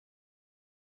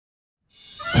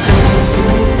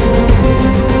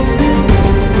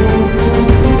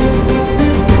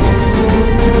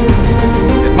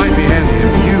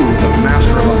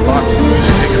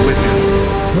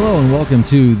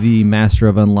welcome to the Master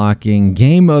of Unlocking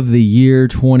Game of the Year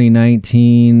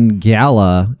 2019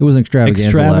 Gala. It was an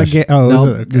extravaganza. Okay.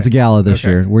 It's a gala this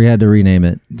year. We had to rename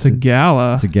it. It's a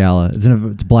gala. It's a gala. It's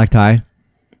a black tie.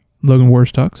 Logan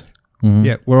wears tux. Mm-hmm.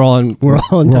 Yeah, we're all in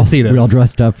tuxedos. We all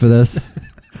dressed up for this.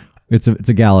 It's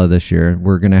a gala this year.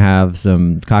 We're gonna have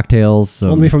some cocktails.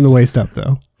 Only from the waist up,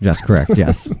 though. That's correct.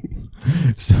 Yes.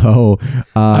 So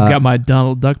I've got my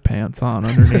Donald Duck pants on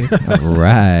underneath.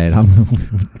 right.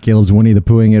 Caleb's Winnie the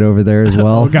Poohing it over there as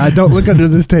well. Oh God! Don't look under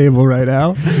this table right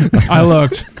now. I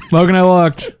looked, Logan. I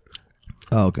looked.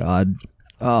 Oh God.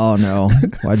 Oh no.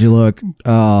 Why'd you look?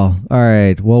 Oh, all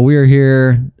right. Well, we are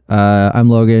here. I'm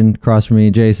Logan. Across from me,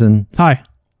 Jason, Hi.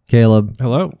 Caleb,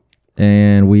 Hello.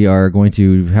 and we are going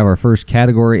to have our first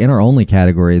category and our only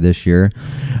category this year.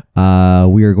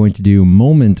 We are going to do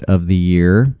Moment of the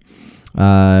Year.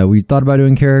 We thought about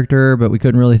doing character, but we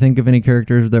couldn't really think of any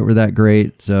characters that were that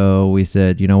great. So we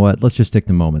said, you know what? Let's just stick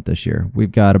to Moment this year.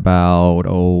 We've got about,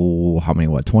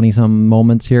 20 some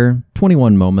moments here?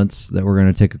 21 moments that we're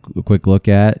going to take a quick look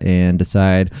at and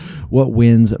decide what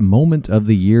wins Moment of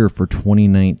the Year for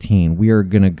 2019. We are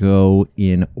going to go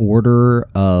in order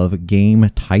of game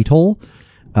title.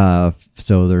 So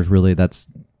that's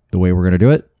the way we're going to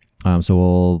do it.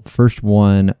 First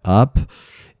one up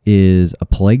is A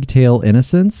Plague Tale: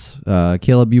 Innocence.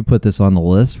 Caleb, you put this on the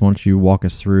list. Why don't you walk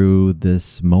us through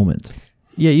this moment?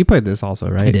 Yeah, you played this also,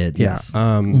 right? I did, Yeah.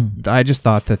 yes. I just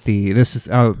thought that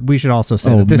we should also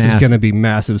say that this is going to be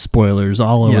massive spoilers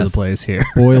all over the place here.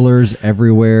 Spoilers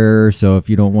everywhere. So if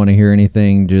you don't want to hear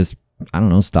anything, just, I don't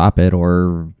know, stop it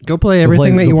or Go play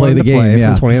everything that you wanted to play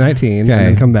from 2019 and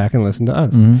then come back and listen to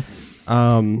us.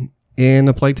 Mm-hmm. In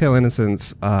A Plague Tale: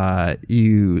 Innocence,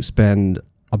 you spend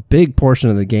a big portion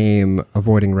of the game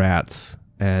avoiding rats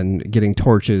and getting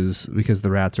torches because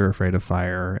the rats are afraid of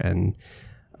fire. And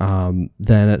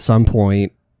then at some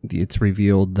point, it's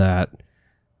revealed that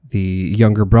the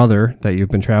younger brother that you've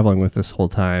been traveling with this whole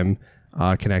time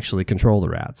can actually control the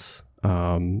rats.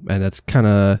 And that's kind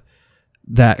of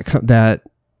that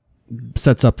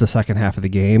sets up the second half of the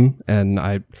game. And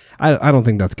I don't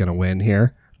think that's going to win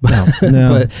here.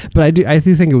 No. but I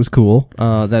do think it was cool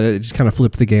that it just kind of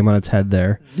flipped the game on its head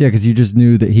there. Yeah, because you just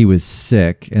knew that he was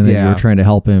sick and that you were trying to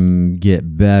help him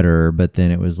get better, but then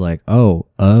it was like, well,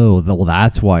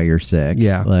 that's why you're sick.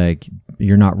 Yeah. Like,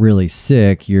 you're not really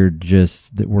sick. You're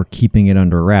just that we're keeping it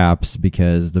under wraps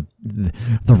because the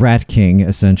Rat King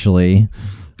essentially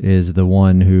is the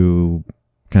one who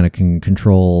kind of can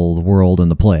control the world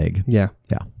and the plague. Yeah.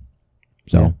 Yeah.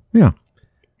 So, yeah.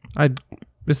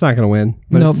 It's not going to win,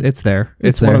 but it's there.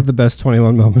 It's one of the best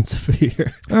 21 moments of the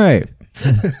year. All right.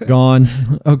 Gone.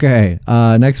 Okay.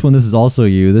 Next one. This is also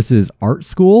you. This is Art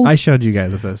School. I showed you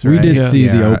guys this, right? We did see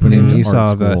the opening. You to saw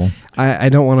Art School. I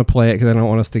don't want to play it because I don't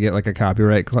want us to get like a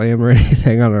copyright claim or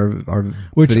anything on our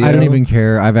Which video. I don't even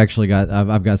care. I've actually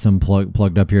got some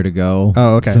plugged up here to go.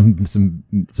 Oh, okay. Some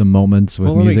moments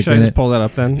with music should I in just it. pull that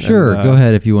up then? Sure. Go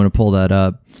ahead if you want to pull that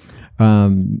up.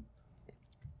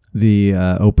 The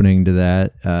opening to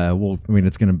that.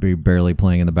 It's going to be barely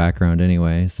playing in the background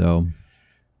anyway. So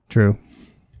true.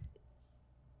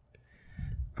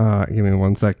 Give me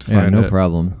 1 sec to find it. Yeah, no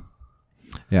problem.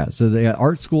 Yeah. So the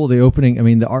Art School, the opening. I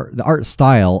mean, the art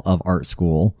style of Art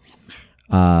School,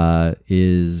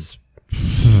 is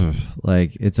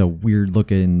like it's a weird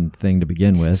looking thing to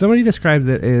begin with. Somebody describes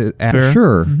it as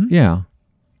Sure. Mm-hmm. Yeah.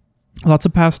 Lots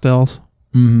of pastels.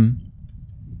 Mm-hmm.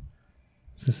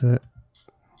 Is this it?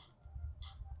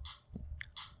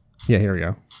 Yeah, here we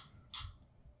go.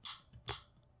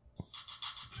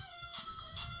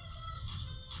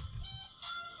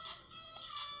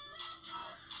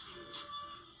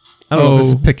 I don't know if this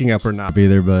is picking up or not.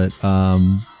 Either, but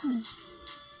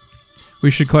We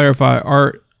should clarify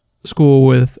Art School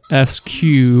with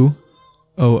SQOOL.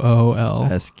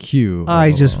 SQ.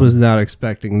 I just was not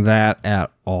expecting that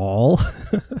at all.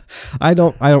 I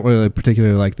don't really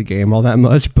particularly like the game all that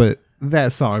much, but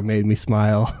that song made me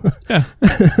smile. Yeah.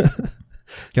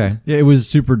 Okay. Yeah, it was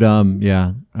super dumb.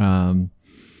 Yeah. But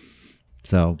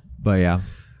yeah,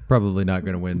 probably not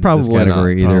going to win this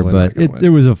category either. But it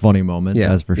was a funny moment,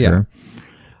 that's for sure.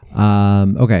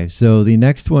 Okay, so the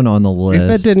next one on the list. If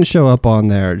that didn't show up on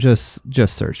there, just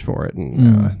search for it.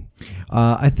 And,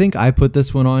 I think I put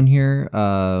this one on here.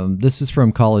 This is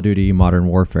from Call of Duty Modern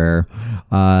Warfare.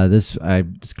 I just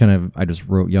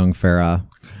wrote Young Farah.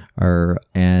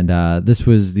 This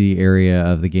was the area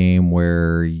of the game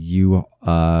where you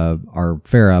are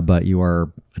Farah, but you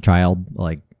are a child,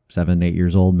 like 7-8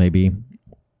 years old maybe,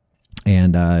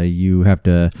 and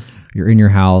you're in your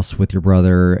house with your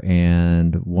brother,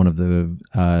 and one of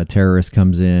the terrorists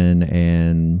comes in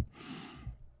and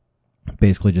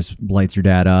basically just lights your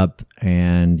dad up,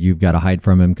 and you've got to hide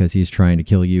from him because he's trying to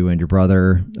kill you and your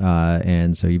brother.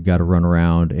 And so you've got to run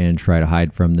around and try to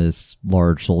hide from this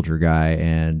large soldier guy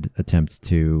and attempt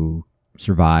to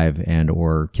survive and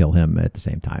or kill him at the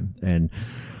same time. And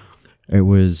it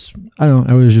was, I don't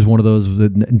know, it was just one of those,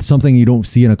 something you don't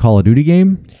see in a Call of Duty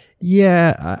game.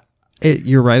 Yeah,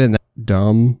 you're right in that.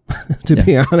 Dumb, to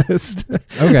be honest.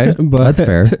 Okay, but that's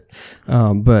fair.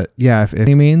 But yeah, if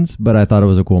Any means, but I thought it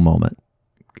was a cool moment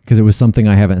because it was something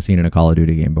I haven't seen in a Call of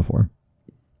Duty game before.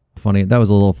 Funny, that was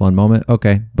a little fun moment.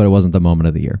 Okay, but it wasn't the moment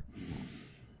of the year.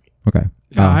 Okay,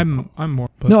 Yeah, I'm more.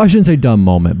 But no, I shouldn't say dumb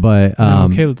moment, but no,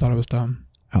 Caleb thought it was dumb.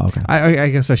 oh, okay. I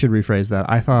guess I should rephrase that.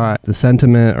 I thought the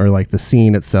sentiment or like the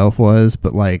scene itself was,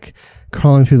 but like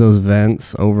crawling through those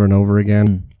vents over and over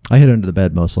again. I hid under the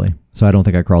bed mostly, so I don't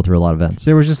think I crawled through a lot of vents.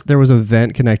 There was a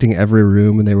vent connecting every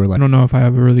room, and they were I like, don't know if I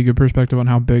have a really good perspective on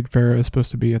how big Farrah is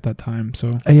supposed to be at that time.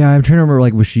 So Yeah, I'm trying to remember.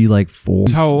 Like, was she like 4?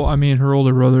 her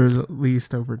older brother is at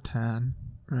least over 10,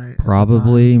 right?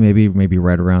 Probably, maybe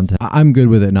right around 10. I'm good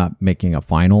with it not making a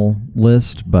final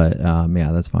list, but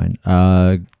yeah, that's fine.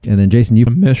 And then Jason, you A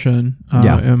mission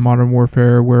Yeah. in Modern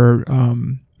Warfare where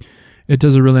it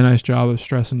does a really nice job of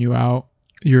stressing you out.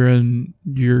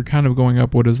 You're kind of going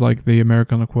up what is like the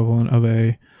American equivalent of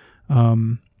a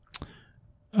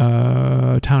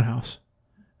townhouse.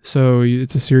 So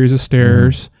it's a series of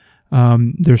stairs.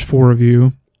 There's 4 of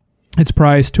you. It's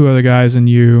Price, 2 other guys, and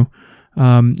you.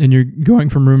 And you're going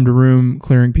from room to room,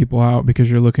 clearing people out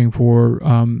because you're looking for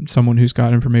someone who's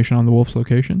got information on the wolf's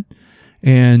location.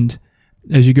 And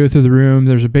as you go through the room,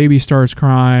 there's a baby starts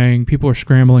crying, people are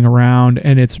scrambling around,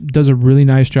 and it does a really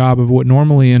nice job of what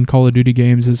normally in Call of Duty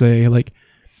games is it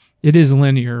is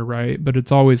linear, right? But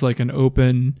it's always like an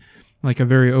open, like a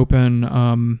very open,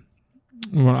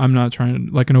 well, I'm not trying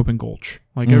to, like an open gulch.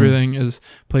 Like everything is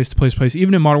place to place.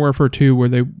 Even in Modern Warfare 2, where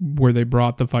they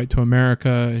brought the fight to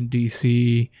America in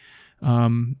DC,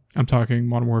 I'm talking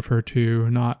Modern Warfare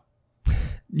 2, not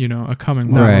a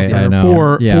coming Modern Right, Warfare I know.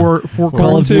 4, Yeah. 4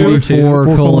 Call of Duty 4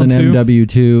 colon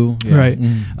MW2. Yeah. Right.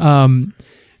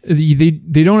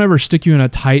 They don't ever stick you in a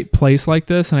tight place like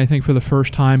this, and I think for the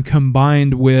first time,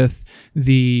 combined with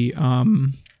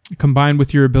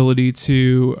your ability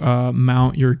to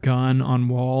mount your gun on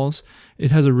walls,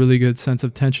 it has a really good sense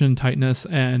of tension, tightness,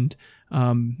 and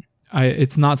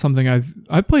it's not something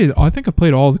I've played. I think I've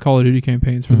played all the Call of Duty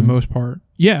campaigns for the most part.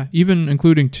 Yeah, even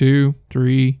including 2,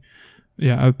 3.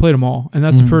 Yeah, I've played them all, and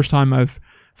that's the first time I've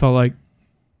felt like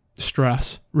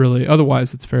stress, really.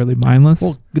 Otherwise, it's fairly mindless.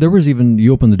 Well, there was even,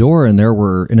 you opened the door and there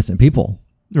were innocent people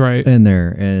right in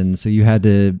there, and so you had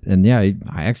to, and yeah, I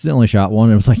accidentally shot one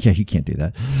and it was like, yeah, you can't do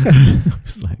that. I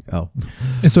was like, oh.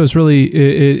 And so it's really,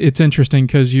 it's interesting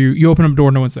because you open up a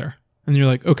door, no one's there, and you're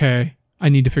like, okay, I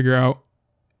need to figure out,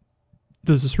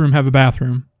 does this room have a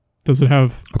bathroom? Does it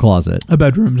have A closet. a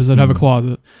bedroom? Does it have a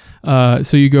closet?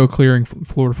 So you go clearing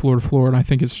floor to floor to floor, and I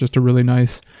think it's just a really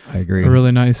nice, I agree.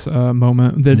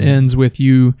 moment that ends with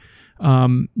you,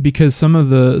 because some of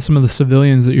the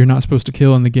civilians that you're not supposed to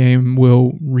kill in the game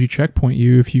will re-checkpoint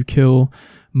you if you kill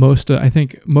most of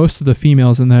the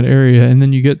females in that area, and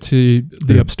then you get to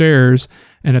the upstairs,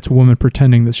 and it's a woman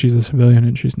pretending that she's a civilian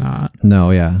and she's not, No,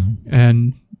 yeah.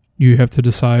 and you have to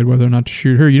decide whether or not to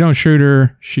shoot her. You don't shoot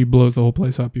her, she blows the whole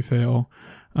place up, you fail.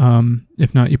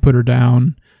 If not, you put her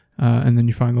down, and then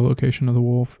you find the location of the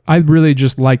wolf. I really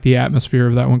just like the atmosphere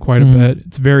of that one quite a bit.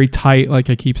 It's very tight, like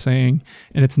I keep saying,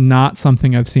 and it's not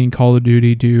something I've seen Call of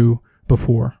Duty do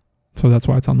before. So that's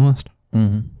why it's on the list.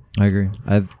 I agree.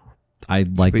 I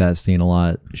like that scene a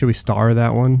lot. should we star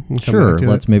that one? and come Sure, back to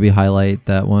let's it? maybe highlight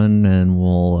that one, and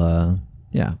we'll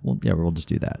just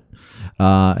do that.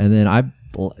 And then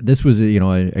this was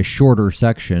a shorter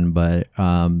section, but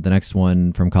the next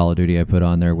one from Call of Duty I put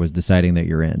on there was deciding that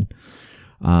you're in.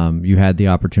 You had the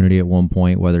opportunity at one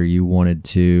point whether you wanted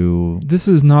to. This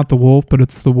is not the wolf, but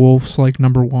it's the wolf's like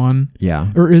number 1.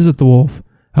 Yeah. Or is it the wolf?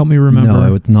 Help me remember.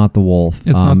 No, it's not the wolf.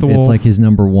 It's not the wolf. It's like his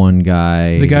number 1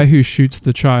 guy. The guy who shoots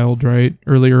the child, right?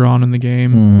 Earlier on in the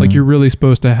game. Like you're really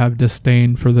supposed to have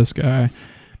disdain for this guy.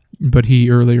 But he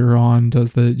earlier on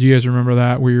does do you guys remember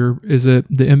that is it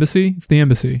the embassy? It's the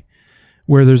embassy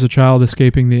where there's a child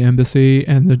escaping the embassy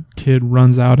and the kid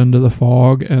runs out into the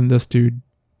fog and this dude.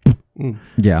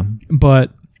 Yeah. But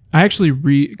I actually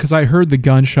because I heard the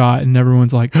gunshot and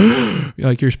everyone's like,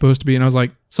 like you're supposed to be. And I was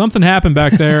like, something happened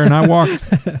back there. And I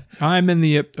walked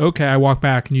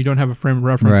back and you don't have a frame of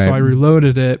reference. Right. So I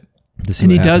reloaded it To see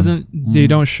and what happened. they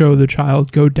don't show the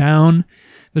child go down.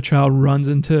 The child runs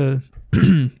into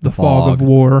the fog of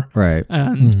war. Right.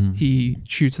 And he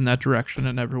shoots in that direction,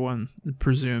 and everyone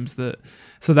presumes that.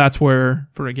 So that's where,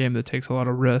 for a game that takes a lot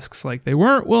of risks, like they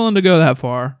weren't willing to go that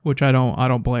far, which I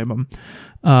don't blame them.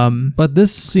 But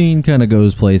this scene kind of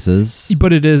goes places.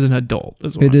 But it is an adult.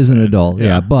 It is an adult,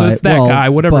 yeah. But so it's that guy,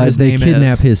 whatever his name is. But they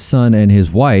kidnap his son and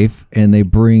his wife, and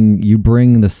you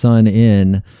bring the son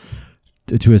in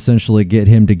to essentially get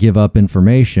him to give up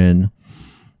information,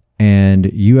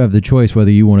 and you have the choice whether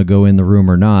you want to go in the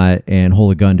room or not and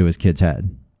hold a gun to his kid's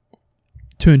head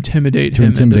to intimidate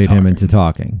him into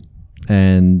talking.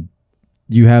 And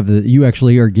you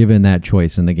actually are given that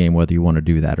choice in the game whether you want to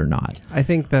do that or not. I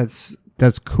think that's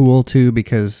cool too,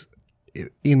 because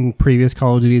in previous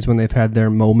Call of Duties when they've had their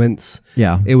moments,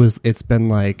 it's been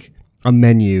like a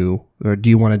menu, or do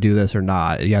you want to do this or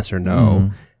not, yes or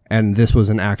no. And this was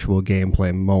an actual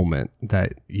gameplay moment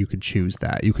that you could choose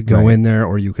that. You could go in there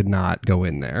or you could not go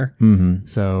in there.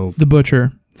 So the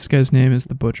Butcher. This guy's name is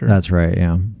the Butcher. That's right,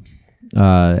 yeah.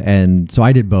 And so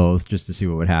I did both just to see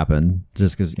what would happen,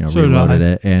 just because, reloaded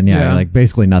it. And like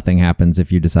basically nothing happens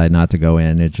if you decide not to go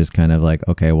in. It's just kind of like,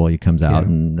 okay, well, he comes out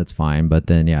and that's fine. But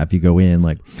then, if you go in,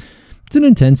 like, it's an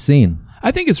intense scene.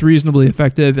 I think it's reasonably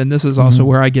effective. And this is also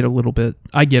where I get a little bit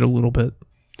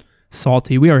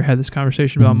salty. We already had this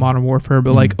conversation about Modern Warfare,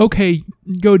 but like, okay,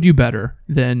 go do better.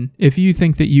 Then if you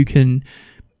think that you can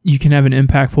have an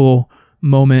impactful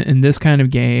moment in this kind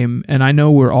of game, and I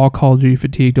know we're all Call of Duty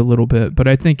fatigued a little bit, but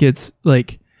I think it's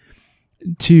like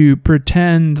to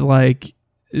pretend like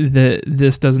that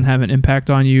this doesn't have an impact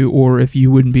on you, or if you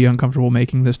wouldn't be uncomfortable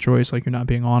making this choice, like you're not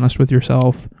being honest with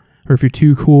yourself, or if you're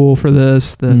too cool for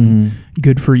this, then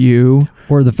good for you.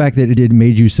 Or the fact that it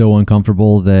made you so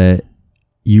uncomfortable that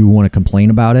you want to complain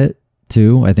about it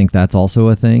too. I think that's also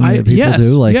a thing that people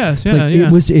do. Like,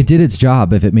 it did its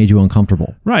job if it made you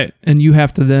uncomfortable. Right. And you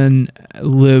have to then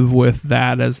live with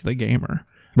that as the gamer.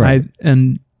 Right.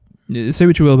 And say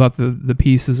what you will about the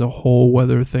piece as a whole,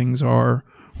 whether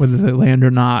they land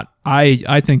or not.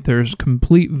 I think there's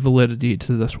complete validity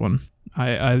to this one.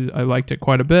 I liked it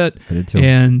quite a bit. I did too.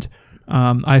 And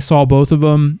I saw both of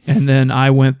them, and then I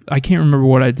can't remember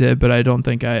what I did, but I don't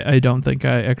think I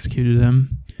executed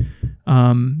him.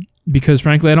 Because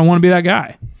frankly, I don't want to be that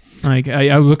guy. Like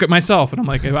I look at myself and I'm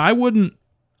like,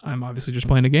 I'm obviously just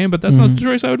playing a game, but that's not the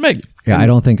choice I would make. Yeah, I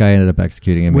don't think I ended up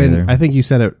executing him either. I think you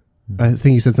said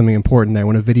something important there.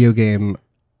 When a video game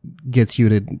gets you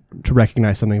to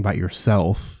recognize something about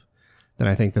yourself, then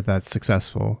I think that's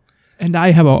successful. And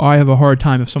I have a hard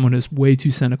time if someone is way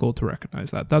too cynical to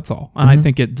recognize that. That's all. And I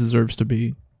think it deserves to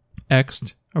be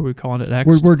X'd. Are we calling it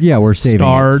X'd? We're saving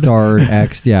starred. It. Starred,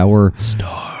 X'd. Yeah, we're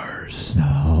stars.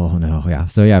 No, yeah.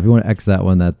 So yeah, if you want to X that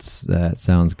one, that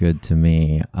sounds good to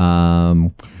me.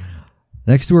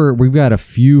 Next, we've got a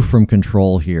few from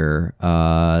Control here.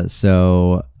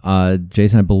 So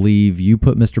Jason, I believe you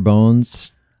put Mr.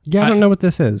 Bones. Yeah, I don't know what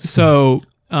this is. So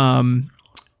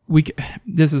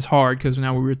this is hard because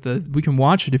now we can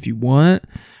watch it if you want.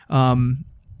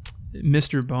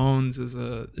 Mr. Bones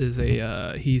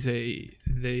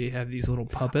they have these little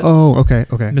puppets. Oh, okay.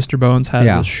 Mr. Bones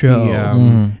has a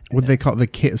show. What they call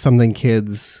something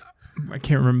kids. I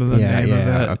can't remember the name of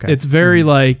it. Okay. It's very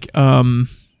like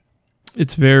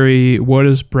it's very, what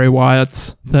is Bray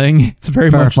Wyatt's thing? It's very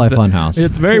Firefly much Funhouse.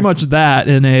 It's very much that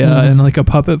in a in like a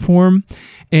puppet form.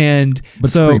 And but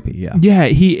so it's creepy,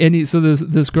 so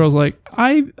this girl's like,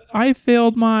 I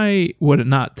failed my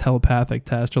not telepathic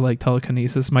test or like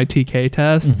telekinesis, my TK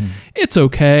test. It's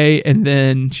okay. And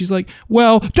then she's like,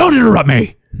 well, don't interrupt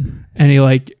me. And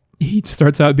he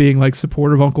starts out being like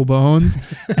supportive Uncle Bones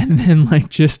and then like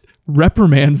just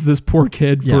reprimands this poor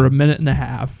kid for a minute and a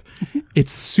half.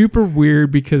 It's super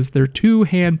weird because they're two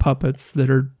hand puppets that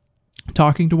are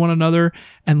talking to one another,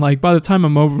 and like by the time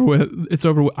it's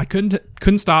over with, I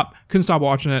couldn't stop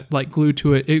watching it, like glued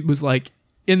to it. It was like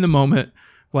in the moment,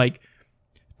 like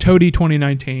Toady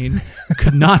 2019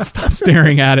 could not stop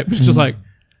staring at it. It was just like,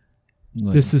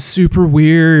 this is super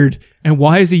weird, and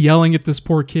why is he yelling at this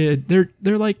poor kid?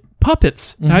 They're like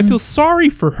puppets, and I feel sorry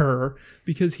for her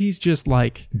because he's just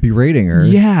like berating her,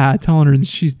 telling her that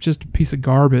she's just a piece of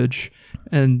garbage,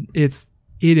 and it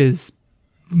is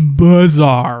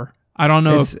bizarre. I don't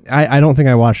know. I don't think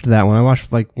I watched that one. I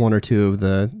watched like one or two of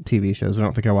the TV shows. I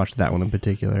don't think I watched that one in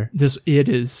particular.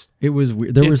 It was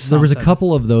weird. There was a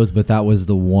couple of those, but that was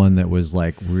the one that was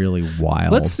like really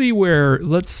wild. Let's see where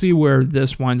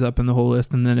this winds up in the whole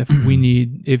list, and then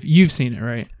if you've seen it,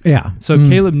 right? Yeah. So if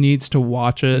Caleb needs to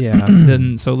watch it,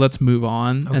 then so let's move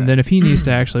on, and then if he needs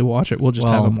to actually watch it, we'll just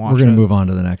have him watch it. We're gonna move on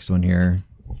to the next one here.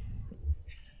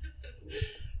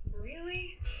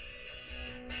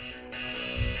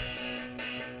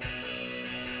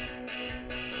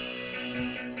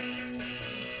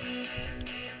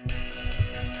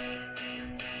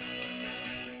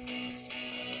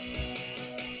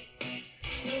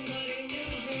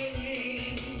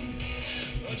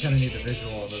 kind of need the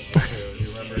visual on this one too. You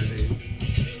remember the?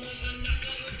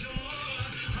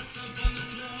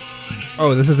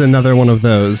 Oh, this is another one of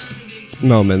those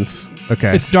moments.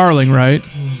 Okay. It's Darling, right?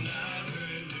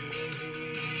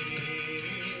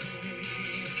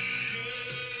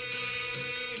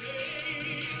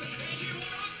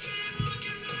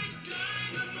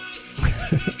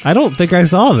 I don't think I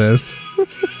saw this.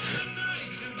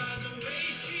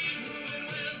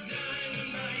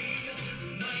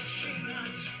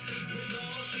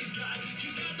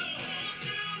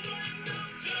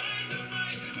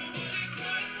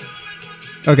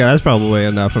 Okay, that's probably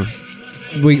enough of.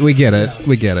 We get it.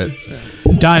 We get it.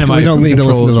 Dynamite. We don't from need to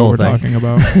Control listen to is the what whole we're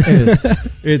thing. talking about.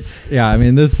 It's I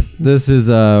mean this is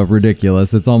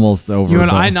ridiculous. It's almost over. You and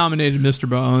but- I nominated Mr.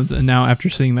 Bones, and now after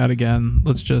seeing that again,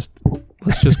 let's just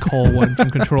call one from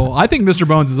Control. I think Mr.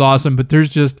 Bones is awesome, but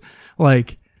there's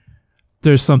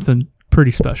something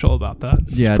pretty special about that.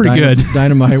 Yeah, It's pretty good.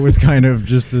 Dynamite was kind of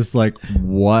just this like,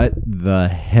 what the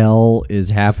hell is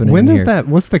happening? When does here? that?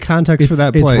 What's the context for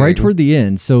that It's play? right toward the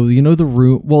end. So you know the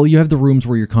room. Well, you have the rooms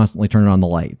where you're constantly turning on the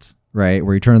lights, right?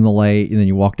 Where you turn on the light and then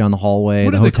you walk down the hallway.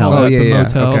 What the do they hotel. call it? yeah, The yeah,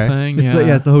 motel okay. thing? It's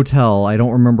it's the hotel. I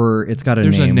don't remember. It's got a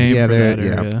There's name. a name Yeah, for there- that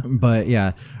yeah. area. But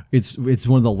yeah, it's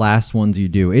one of the last ones you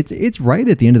do. It's right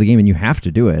at the end of the game, and you have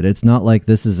to do it. It's not like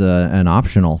this is an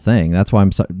optional thing. That's why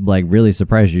I'm like really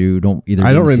surprised you don't either.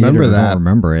 I don't didn't see it remember or that. Don't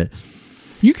remember it.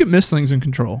 You could miss things in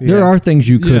Control. Yeah. There are things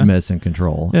you could Yeah. miss in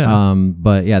Control. Yeah.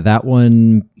 But yeah, that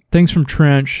one. Things from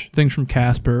Trench, things from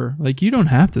Casper. Like, you don't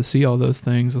have to see all those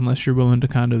things unless you're willing to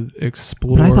kind of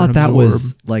explore. But I thought and that absorb.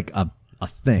 was like a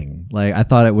thing. Like I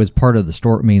thought it was part of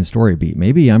the main story beat.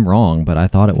 Maybe I'm wrong, but I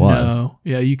thought it was. No.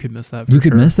 Yeah, you could miss that. For You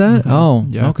could sure. miss that? Mhm. Oh,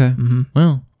 Yeah. okay.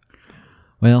 Mhm.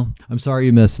 Well, I'm sorry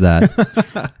you missed that.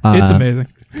 It's amazing.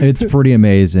 It's pretty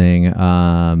amazing.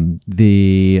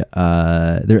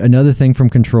 Another thing from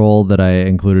Control that I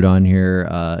included on here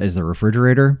is the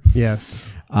refrigerator.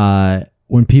 Yes.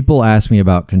 When people ask me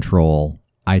about Control,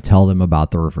 I tell them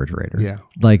about the refrigerator. Yeah.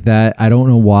 Like that. I don't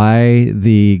know why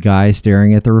the guy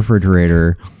staring at the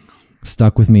refrigerator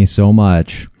stuck with me so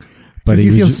much. But Because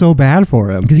you feel so bad for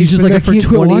him. 'Cause he's just been like, there I can't for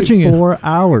quit watching it. 24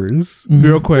 hours.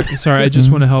 Real quick, sorry, I just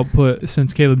want to help put,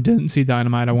 since Caleb didn't see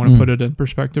Dynamite, I want to put it in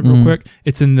perspective real quick.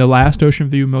 It's in the last Ocean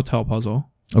View Motel Puzzle.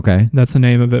 Okay. That's the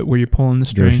name of it, where you're pulling the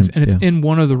strings, Ocean- and it's yeah. in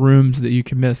one of the rooms that you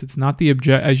can miss. It's not the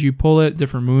object. As you pull it,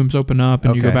 different rooms open up,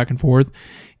 and you go Okay. back and forth.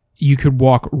 You could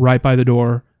walk right by the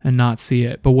door and not see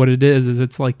it. But what it is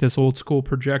it's like this old school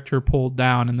projector pulled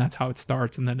down, and that's how it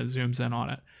starts, and then it zooms in on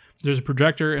it. There's a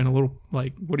projector and a little,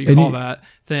 like, what do you And call you- that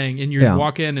thing? And you Yeah.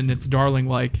 walk in, and it's Darling,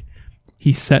 like,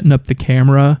 he's setting up the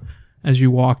camera as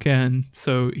you walk in.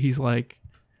 So he's like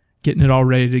getting it all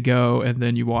ready to go, and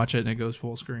then you watch it, and it goes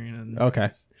full screen. And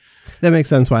Okay. That makes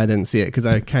sense why I didn't see it, because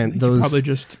I kind you those probably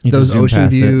just You those just zoom Ocean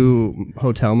past View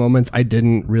hotel moments I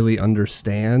didn't really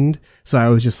understand, so I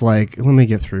was just like, let me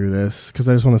get through this because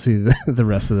I just want to see the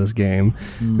rest of this game.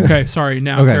 okay. Sorry,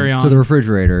 now Okay, carry on. so the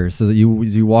refrigerator. So that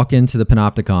you walk into the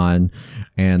Panopticon,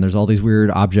 and there's all these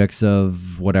weird objects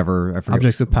of whatever. I forget.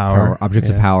 Objects of power. Objects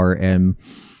of Yeah. power, and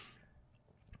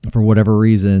for whatever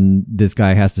reason, this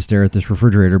guy has to stare at this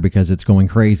refrigerator because it's going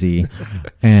crazy.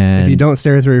 And If you don't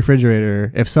stare at the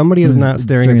refrigerator, if somebody is not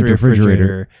staring at the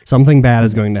refrigerator, something bad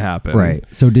is going to happen. right.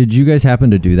 So did you guys happen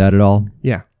to do that at all?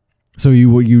 Yeah. So you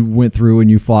went through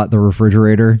and you fought the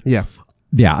refrigerator? Yeah.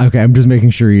 Yeah, okay. I'm just making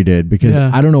sure you did, because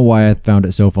Yeah. I don't know why I found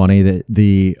it so funny that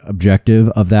the objective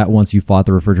of that once you fought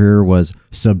the refrigerator was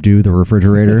subdue the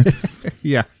refrigerator.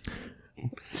 Yeah.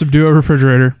 Subdue a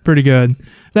refrigerator. Pretty good.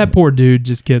 That poor dude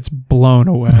just gets blown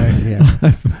away.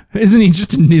 Yeah. Isn't he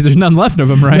just, there's none left of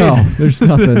him, right? No, there's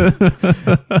nothing.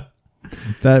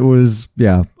 That was,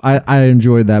 yeah, I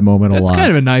enjoyed that moment a That's lot.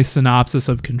 kind of a nice synopsis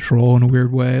of Control in a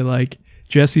weird way. Like,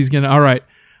 Jesse's going to, all right,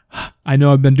 I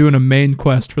know I've been doing a main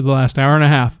quest for the last hour and a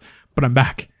half, but I'm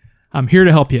back. I'm here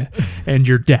to help you, and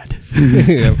you're dead.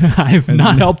 Yeah. I've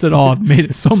not helped at all. I've made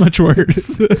it so much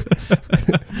worse.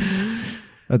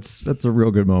 That's a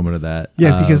real good moment of that.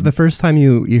 Yeah, because the first time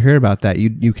you hear about that,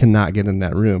 you cannot get in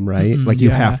that room, right? Like you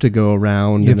yeah. have to go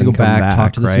around. you have and to then go come back,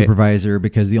 talk to the right? supervisor,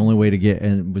 because the only way to get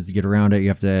in was to get around it. You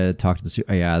have to talk to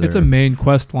the It's a main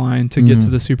quest line to get to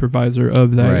the supervisor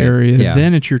of that Right. area. Yeah.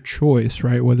 Then it's your choice,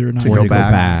 right? Whether or not To you go to go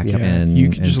back. back, Yeah. and You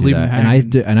could and just do leave that. them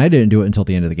hanging. And I didn't do it until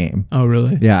the end of the game. Oh,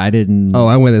 really? Yeah, I didn't. Oh,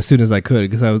 I went as soon as I could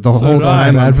because I was the whole did I.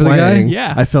 time Bad I'm for the guy? playing.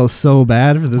 Yeah. I felt so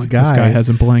bad for this guy. This guy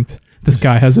hasn't blinked. This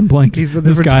guy hasn't blinked. He's been there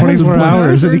This for guy hasn't 24 blinked.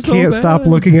 hours and he So can't stop bad.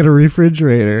 looking at a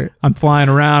refrigerator. I'm flying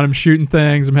around. I'm shooting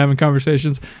things. I'm having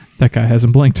conversations. That guy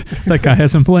hasn't blinked. That guy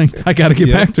hasn't blinked. I got to get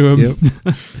Yep, back to him.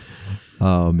 yep.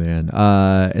 Oh man.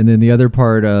 And then the other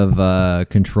part of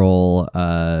Control,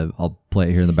 I'll play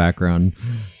it here in the background,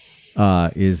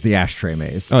 is the ashtray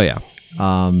maze. Oh yeah.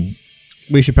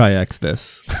 We should probably X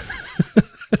this.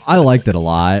 I liked it a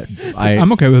lot.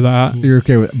 I'm okay with that. You're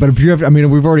okay with, but if you have, I mean,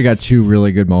 we've already got 2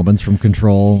 really good moments from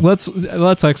Control.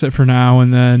 Let's exit for now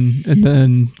and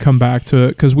then come back to it,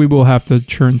 because we will have to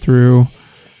churn through.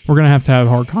 We're gonna have to have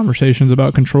hard conversations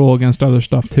about Control against other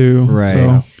stuff too.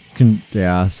 Right.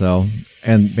 So,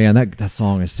 and man, that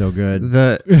song is so good.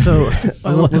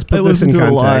 Let's put this in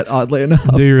context. Oddly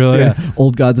enough. Do you really? Yeah.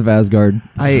 Old Gods of Asgard.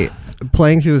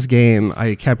 Playing through this game,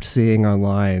 I kept seeing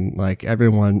online, like,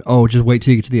 everyone, just wait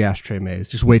till you get to the ashtray maze.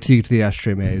 Just wait till you get to the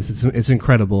ashtray maze. It's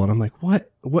incredible. And I'm like, what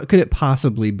could it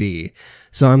possibly be?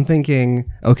 So I'm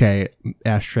thinking, okay,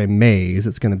 ashtray maze,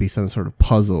 it's going to be some sort of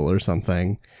puzzle or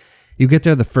something. You get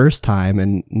there the first time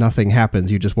and nothing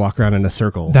happens. You just walk around in a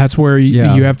circle. That's where you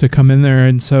have to come in there.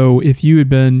 And so if you had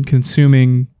been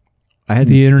consuming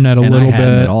the internet a little bit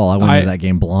at all, I went into that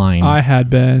game blind. I had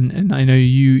been, and I know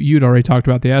you'd already talked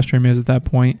about the ashtray maze at that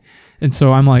point. And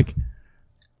so I'm like,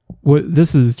 what?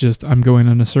 This is just, I'm going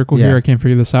in a circle here. I can't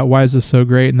figure this out. Why is this so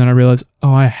great? And then I realized,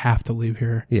 I have to leave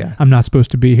here. Yeah. I'm not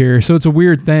supposed to be here. So it's a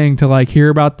weird thing to like hear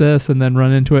about this and then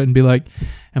run into it and be like,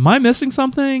 am I missing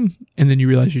something? And then you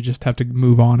realize you just have to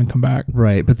move on and come back.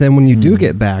 Right. But then when you do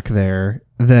get back there,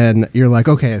 then you're like,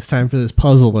 okay, it's time for this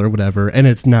puzzle or whatever. And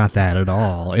it's not that at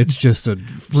all. It's just a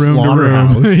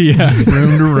slaughterhouse. Yeah.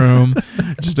 Room to room.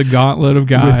 Just a gauntlet of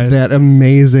guys. With that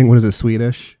amazing, what is it,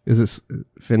 Swedish? Is it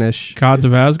Finnish? Gods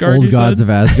of Asgard? Old Gods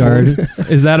of Asgard.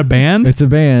 Is that a band? It's a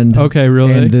band. Okay,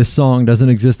 really? And this song doesn't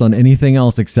exist on anything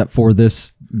else except for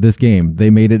this game. They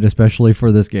made it especially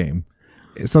for this game.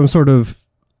 Some sort of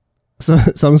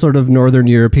Northern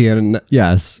European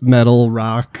metal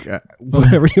rock,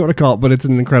 whatever you want to call it, but it's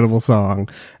an incredible song,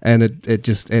 and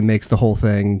it makes the whole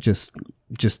thing just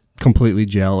completely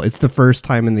gel. It's the first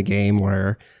time in the game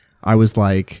where I was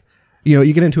like,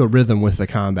 you get into a rhythm with the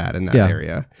combat in that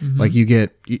area. Mm-hmm. Like you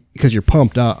get, because you're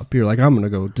pumped up, you're like, I'm gonna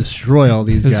go destroy all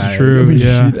these guys. That's true.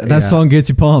 Yeah, that song gets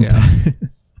you pumped. Yeah.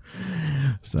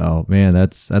 So man,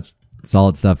 that's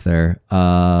solid stuff there.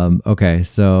 Okay,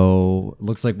 so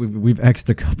looks like we've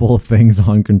X'd a couple of things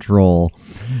on Control.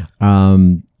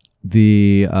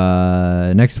 The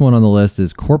next one on the list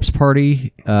is Corpse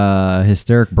Party,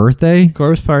 Hysteric Birthday.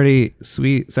 Corpse Party,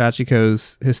 Sweet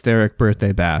Sachiko's Hysteric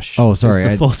Birthday Bash. Oh, sorry,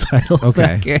 the full title of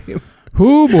that game.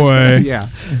 Oh boy. Yeah.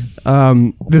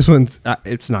 This one's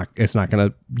it's not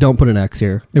gonna, don't put an X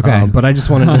here. Okay. But I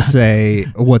just wanted to say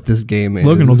what this game is.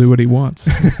 Logan will do what he wants.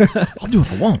 I'll do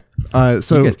what I want.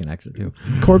 So you guys can exit too.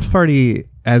 Corpse Party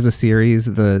as a series,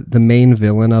 the main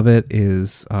villain of it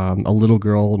is a little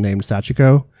girl named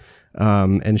Sachiko.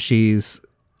 And she's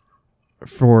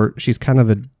kind of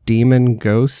a demon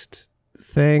ghost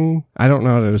thing. I don't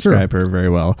know how to describe her very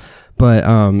well,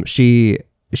 but she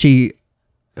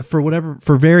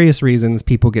for various reasons,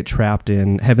 people get trapped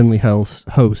in Heavenly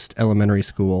Host Elementary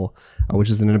School, which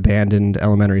is an abandoned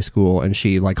elementary school, and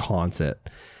she like haunts it.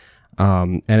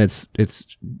 And it's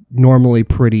normally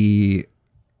pretty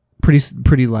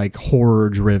like horror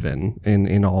driven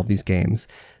in all of these games.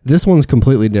 This one's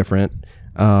completely different.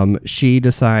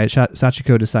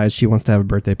 Sachiko decides she wants to have a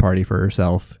birthday party for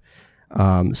herself.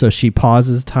 So she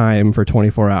pauses time for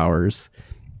 24 hours,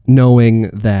 knowing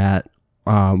that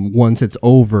once it's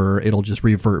over, it'll just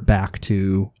revert back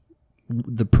to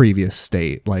the previous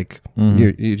state. Like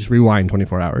you just rewind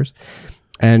 24 hours.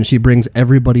 And she brings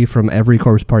everybody from every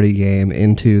Corpse Party game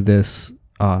into the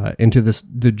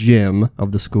gym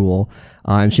of the school.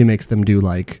 And she makes them do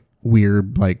like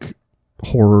weird, like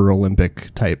horror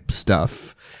Olympic type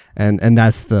stuff. And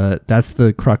that's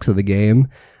the crux of the game.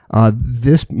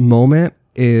 This moment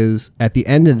is at the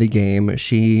end of the game.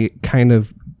 She kind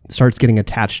of starts getting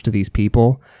attached to these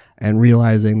people and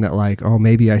realizing that like, oh,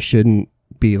 maybe I shouldn't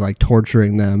be like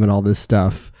torturing them and all this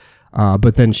stuff.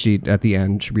 But then at the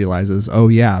end, she realizes, oh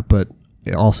yeah, but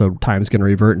also time's going to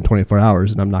revert in 24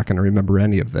 hours and I'm not going to remember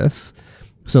any of this.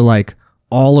 So like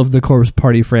all of the Corpse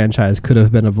Party franchise could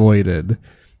have been avoided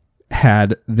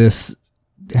had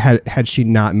she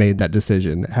not made that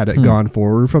decision. Had it gone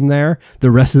forward from there, the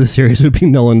rest of the series would be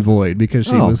null and void because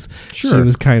she was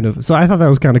kind of, so I thought that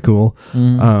was kind of cool.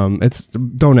 It's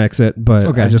don't exit, but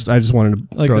okay. I just wanted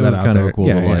to throw that out kind there. Of a cool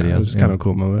little idea. It was kind of a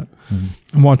cool moment.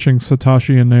 I'm watching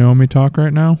Satoshi and Naomi talk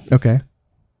right now. Okay.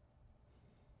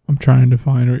 I'm trying to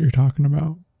find what you're talking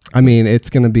about. I mean, it's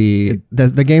going to be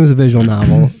the game's a visual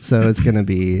novel, so it's going to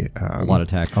be a lot of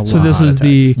text. So this is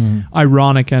the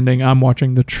ironic ending. I'm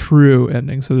watching the true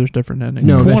ending, so there's different endings.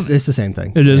 No, it's the same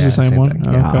thing. It is the same one?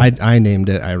 Yeah, okay. I named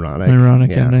it ironic.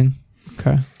 Ironic ending.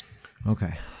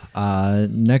 Okay.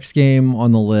 Next game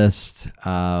on the list.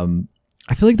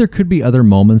 I feel like there could be other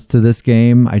moments to this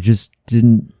game. I just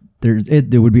didn't.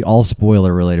 It would be all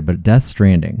spoiler related, but Death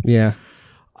Stranding. Yeah.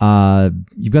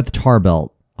 You've got the tar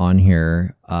belt on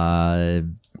here.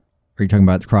 Are you talking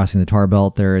about crossing the tar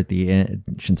belt there at the end?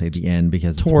 I shouldn't say the end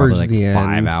because it's Towards probably like the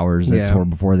 5 end. hours Yeah.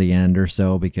 before the end or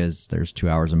so, because there's 2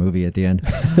 hours of movie at the end.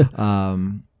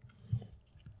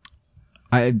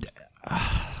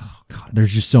 God,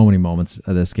 there's just so many moments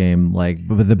of this game. Like,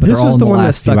 but This they're all was in the one that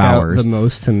last few stuck out hours. the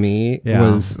most to me. Yeah.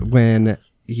 Was when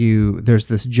there's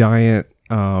this giant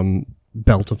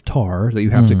belt of tar that you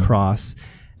have to cross,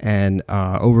 and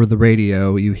over the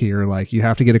radio you hear like, you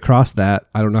have to get across that.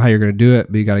 I don't know how you're going to do it,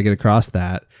 but you got to get across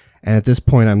that. And at this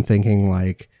point I'm thinking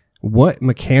like, what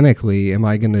mechanically am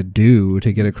I going to do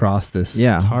to get across this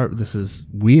tar? This is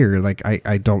weird. Like,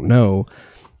 I don't know.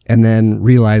 And then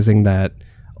realizing that,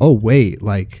 oh wait,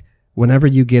 like whenever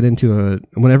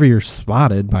you're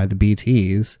spotted by the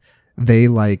BTs, they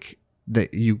like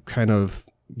that you kind of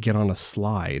get on a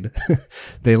slide.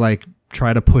 They like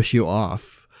try to push you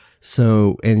off.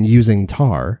 So, and using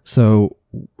tar. So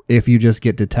if you just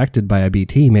get detected by a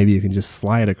BT, maybe you can just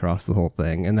slide across the whole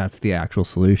thing, and that's the actual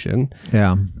solution.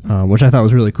 Yeah. Which I thought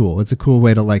was really cool. It's a cool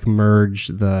way to like merge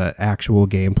the actual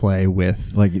gameplay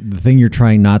with Like the thing you're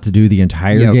trying not to do the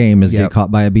entire Yep, game is yep. get caught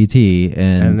by a BT,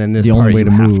 and then this the only part way to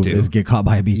you have move to. is get caught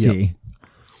by a BT. Yep.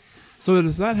 So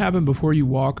does that happen before you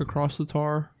walk across the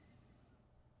tar?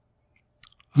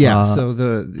 Yeah, so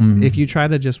if you try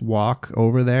to just walk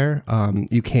over there,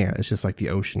 you can't. It's just like the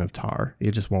ocean of tar.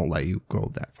 It just won't let you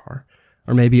go that far.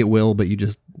 Or maybe it will, but you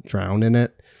just drown in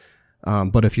it.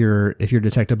 But if you're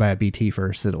detected by a BT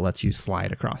first, it lets you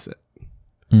slide across it.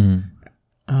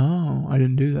 Oh, I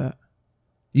didn't do that.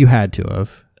 You had to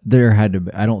have. There had to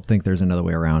be, I don't think there's another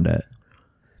way around it.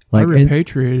 I Like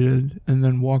repatriated and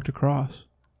then walked across.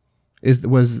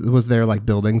 Was there like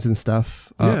buildings and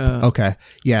stuff up? Yeah. Okay.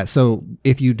 Yeah. So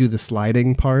if you do the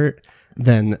sliding part,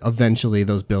 then eventually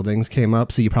those buildings came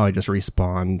up. So you probably just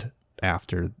respawned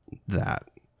after that.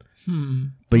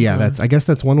 But yeah, I guess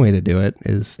that's one way to do it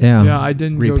is Yeah, I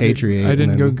didn't Repatriate I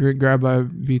didn't and go grab by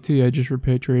BT. I just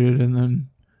repatriated and then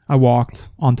I walked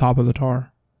on top of the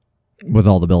tar. with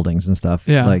all the buildings and stuff.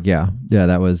 Yeah. Like,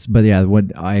 that was, but yeah, what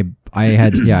I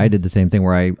had, I did the same thing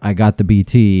where I got the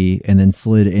BT and then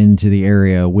slid into the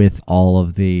area with all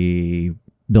of the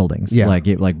buildings. Yeah. Like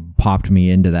it like popped me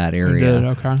into that You area. did,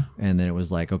 okay. And then it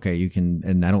was like, okay, you can,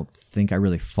 and I don't think I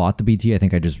really fought the BT. I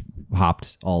think I just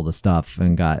hopped all the stuff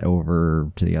and got over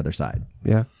to the other side.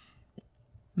 yeah.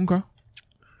 Okay.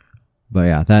 But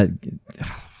yeah,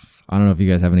 I don't know if you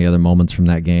guys have any other moments from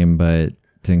that game, but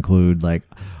to include like,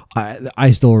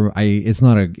 it's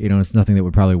not it's nothing that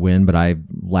would probably win, but I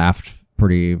laughed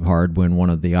pretty hard when one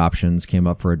of the options came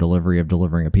up for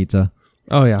delivering a pizza.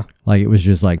 Oh yeah. Like it was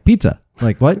just like pizza.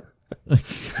 Like what? And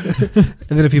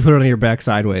then if you put it on your back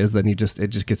sideways, then it just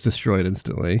gets destroyed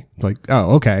instantly. It's like,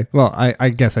 oh, okay. Well, I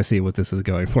guess I see what this is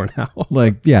going for now.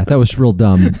 Like, yeah, that was real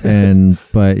dumb.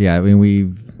 But yeah, I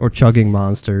mean, Or chugging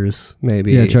monsters,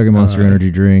 maybe. chugging Monster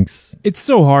energy drinks. It's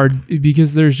so hard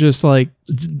because there's just like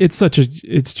it's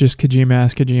just Kojima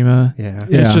ass Kojima. Yeah. It's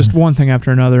Yeah. just one thing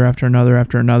after another after another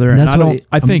after another. And that's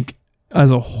I think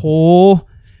as a whole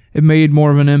it made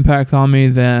more of an impact on me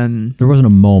than There wasn't a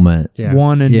moment. Yeah.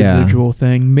 one individual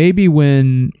thing. Maybe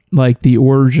when like the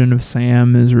origin of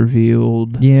Sam is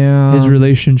revealed. Yeah. His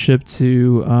relationship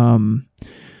to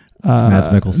Mads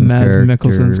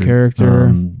Mikkelsen's character.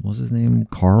 what What's his name?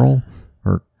 Carl?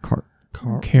 Or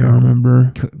can't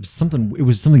remember. something. It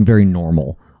was something very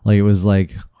normal. Like it was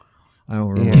like, I don't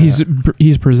remember. Yeah.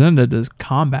 He's presented as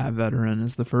combat veteran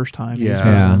is the first time he's Yeah.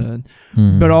 presented.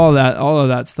 Mhm. But all of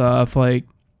that stuff, like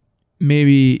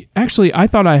maybe actually I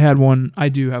thought I had one. I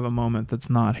do have a moment that's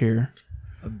not here.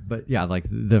 But yeah, like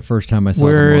the first time I saw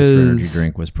the Where Monster energy is-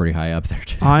 drink was pretty high up there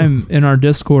too. I'm in our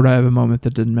Discord. I have a moment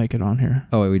that didn't make it on here.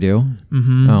 Oh, wait, we do?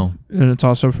 Mm-hmm. Oh. And it's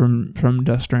also from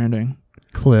Death Stranding.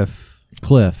 Cliff.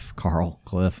 Cliff.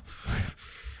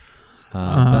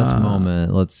 Best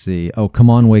moment. Let's see. Oh, come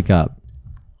on, wake up.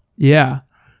 Yeah.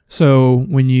 So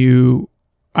when you,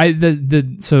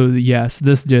 yes,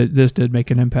 this did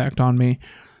make an impact on me.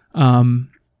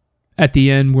 At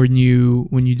the end, when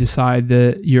you decide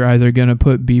that you're either going to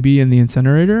put BB in the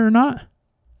incinerator or not,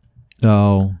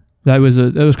 Oh, that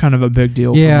was kind of a big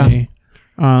deal Yeah. for me.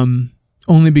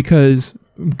 Only because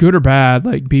good or bad,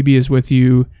 like BB is with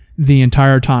you the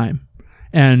entire time.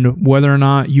 And whether or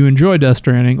not you enjoy Death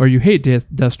Stranding or you hate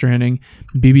Death Stranding,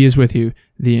 BB is with you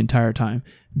the entire time.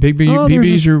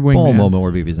 BB's your small wingman. moment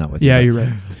where BB's not with you. Yeah, but- you're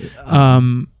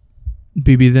right.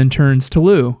 BB then turns to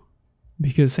Lou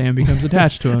because Sam becomes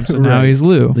attached to him. So now Right. he's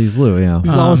Lou. He's Lou, yeah.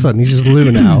 All of a sudden, he's just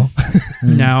Lou now.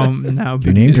 Now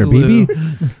You named her Lou.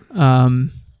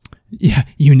 BB? Yeah,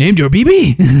 you named your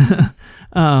BB.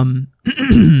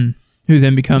 Who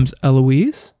then becomes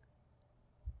Eloise,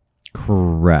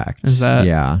 Correct. Is that-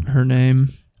 yeah? her name.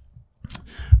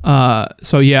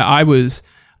 So yeah, he's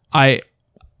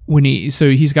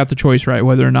got the choice, right,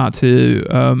 whether or not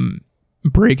to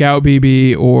break out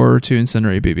BB or to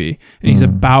incinerate BB, and he's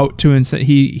about to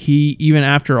he even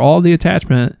after all the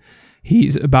attachment,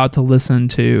 he's about to listen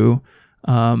to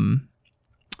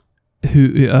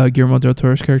Guillermo del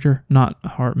Toro's character, not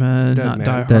Hartman, Dead not Man.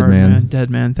 Die Dead Hardman, Man. Dead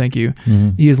Man. Thank you.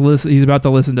 Mhm. He's about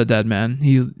to listen to Dead Man.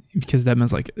 Because Dead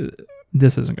Man's like,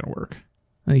 this isn't gonna work.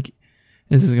 Like,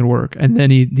 this isn't gonna work. And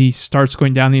then he starts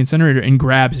going down the incinerator and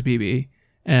grabs BB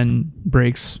and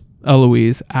breaks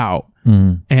Eloise out.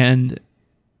 Mhm. And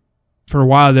for a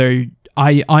while there,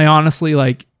 I honestly,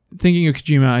 like, thinking of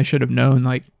Kojima, I should have known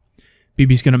like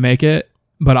BB's gonna make it.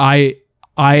 But I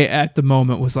at the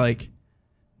moment was like,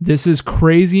 this is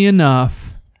crazy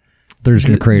enough. They're just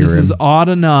gonna crater This him. is odd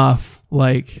enough.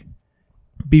 Like,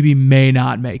 BB may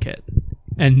not make it,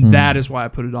 and that is why I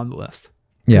put it on the list.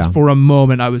 'Cause Yeah. for a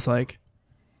moment, I was like,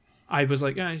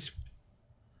 guys,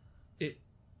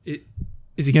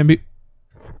 is he gonna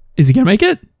make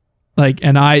it? Like,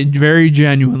 and I very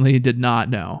genuinely did not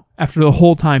know after the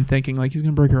whole time thinking like he's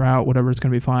gonna break her out, whatever, it's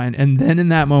gonna be fine. And then in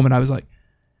that moment, I was like,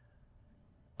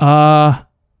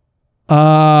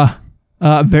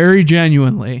 very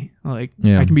genuinely, like,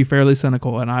 Yeah. I can be fairly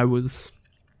cynical, and I was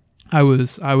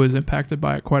impacted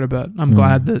by it quite a bit. I'm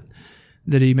glad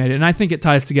that he made it, and I think it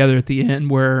ties together at the end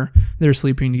where they're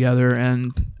sleeping together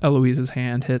and Eloise's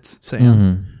hand hits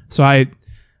Sam. So I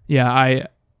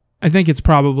think it's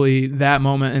probably that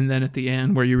moment, and then at the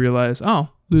end where you realize, oh,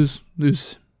 Lou's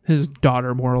his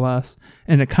daughter, more or less,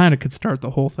 and it kind of could start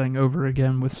the whole thing over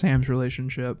again with Sam's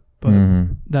relationship. But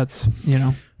that's,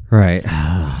 Right.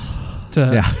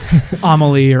 to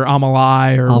Amelie or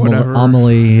Amelie or whatever.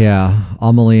 Amelie, yeah.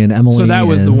 Amelie and Emily. So that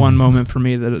was the and- one moment for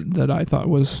me that I thought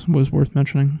was worth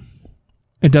mentioning.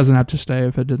 It doesn't have to stay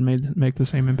if it didn't make the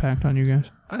same impact on you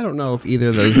guys. I don't know if either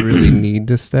of those really need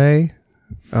to stay.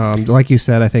 Like you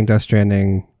said, I think Death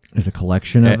Stranding. Is a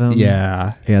collection of them.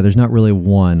 Yeah. Yeah, there's not really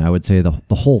one. I would say the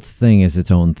whole thing is its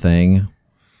own thing.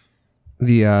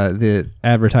 The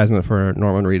advertisement for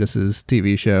Norman Reedus's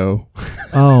TV show.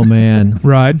 Oh man.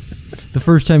 Ride. The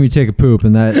first time you take a poop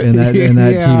and that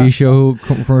Yeah. TV show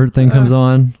thing comes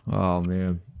on, oh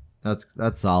man, that's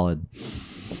solid.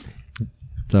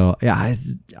 So yeah,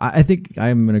 I think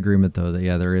I'm in agreement though that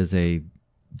there is a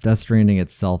Death Stranding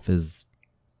itself is.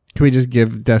 Can we just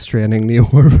give Death Stranding the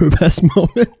award for best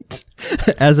moment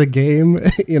as a game,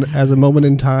 as a moment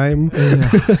in time?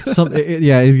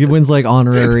 He wins like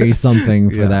honorary something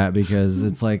for Yeah. that because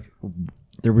it's like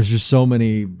there was just so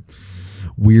many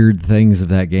weird things of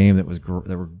that game that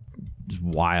were just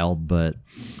wild, but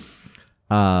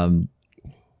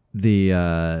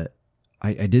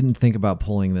I didn't think about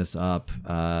pulling this up.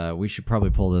 We should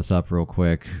probably pull this up real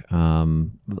quick.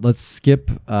 Let's skip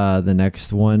the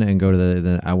next one and go to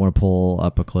the I want to pull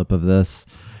up a clip of this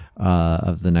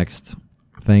of the next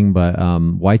thing. But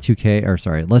Y2K, or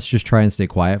sorry, let's just try and stay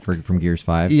quiet from Gears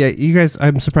 5. Yeah, you guys.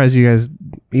 I'm surprised you guys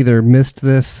either missed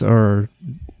this or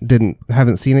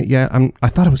haven't seen it yet. I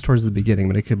thought it was towards the beginning,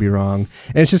 but it could be wrong.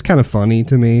 And it's just kind of funny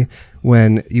to me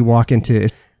when you walk into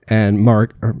it and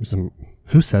Mark or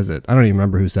who says it? I don't even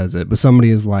remember who says it, but somebody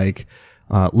is like,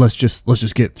 let's just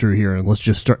get through here and let's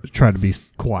just try to be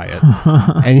quiet.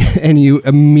 and you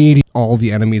immediately, all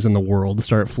the enemies in the world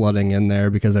start flooding in there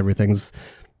because everything's,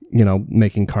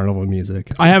 making carnival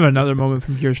music. I have another moment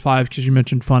from Gears 5 because you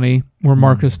mentioned funny, where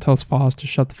Marcus tells Foss to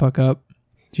shut the fuck up.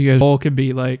 So you guys all could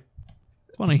be like,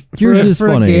 funny. Gears is for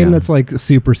funny, a game yeah. that's like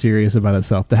super serious about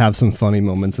itself, to have some funny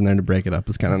moments in there to break it up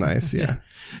is kind of nice. Yeah.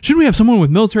 Shouldn't we have someone with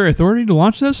military authority to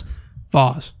launch this?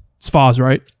 Foss. It's Foss,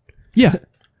 right? Yeah.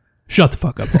 Shut the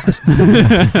fuck up, Foss.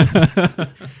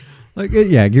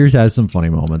 Gears has some funny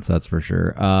moments, that's for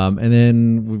sure. And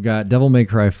then we've got Devil May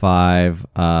Cry 5,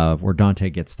 where Dante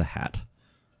gets the hat.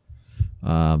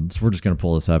 So we're just going to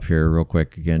pull this up here real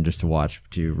quick again, just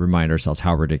to remind ourselves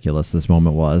how ridiculous this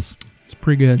moment was. It's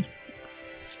pretty good.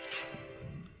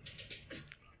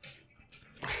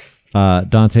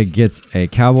 Dante gets a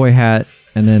cowboy hat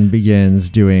and then begins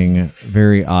doing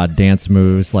very odd dance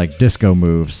moves, like disco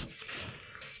moves.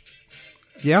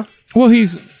 Yeah. Well,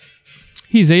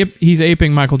 he's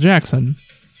aping Michael Jackson.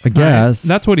 I guess. Right?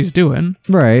 That's what he's doing.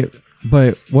 Right.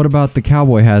 But what about the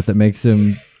cowboy hat that makes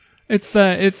him...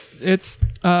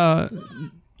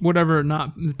 whatever,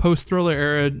 not post Thriller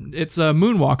era. It's a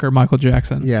Moonwalker, Michael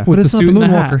Jackson. Yeah. with But the it's not suit the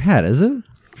and the Moonwalker hat. hat, is it?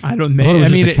 I don't I thought it know.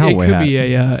 was I mean, just a it cowboy could hat.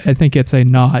 be I think it's a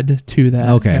nod to that.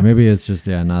 Okay, Yeah. maybe it's just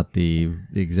not the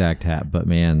exact hat, but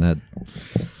man, that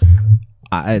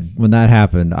when that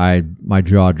happened, my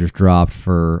jaw just dropped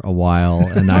for a while,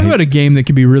 and Talk about a game that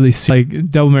could be really like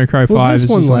Devil May Cry 5. Well, this is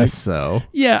one just less like, so.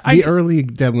 yeah, The early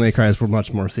Devil May Cries were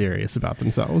much more serious about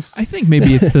themselves. I think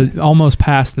maybe it's the almost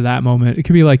past to that moment. It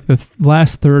could be like the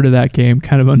last third of that game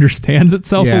kind of understands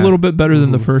itself a Yeah. little bit better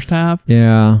than the first half.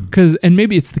 yeah, And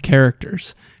maybe it's the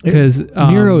characters because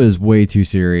Nero is way too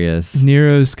serious,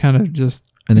 Nero's kind of just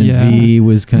and then yeah. V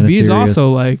was kind of V is serious.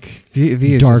 also like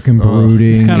V is dark just, and brooding.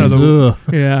 He's kind of Ugh.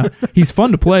 Yeah, he's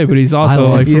fun to play, but he's also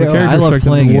like from a character I love perspective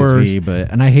playing the as worst. V,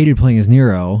 and I hated playing as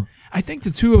Nero. I think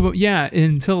the two of them, yeah,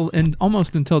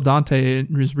 almost until Dante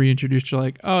was reintroduced, you're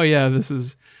like, oh yeah, this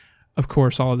is, of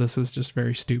course, all of this is just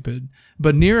very stupid.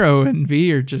 But Nero and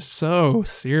V are just so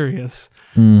serious,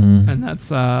 and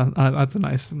that's a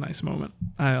nice moment.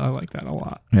 I like that a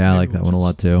lot. Yeah, I Maybe like that we'll one a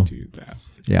lot just too. do that.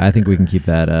 Yeah, I think we can keep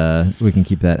that. We can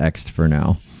keep that X'd for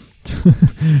now.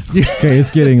 Okay, it's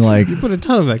getting like You put a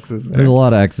ton of X's there. there's a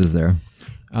lot of X's there.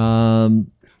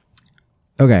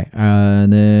 Okay,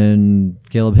 and then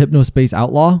Caleb, Hypnospace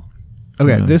Outlaw.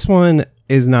 Okay, Yeah. this one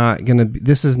is not gonna be.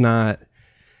 This is not.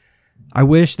 I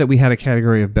wish that we had a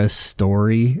category of best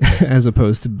story as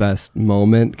opposed to best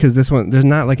moment, because this one there's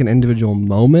not like an individual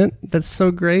moment that's so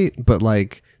great, but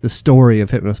like the story of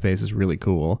Hypnospace is really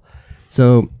cool.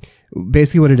 So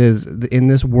basically, what it is in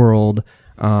this world,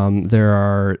 there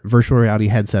are virtual reality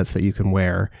headsets that you can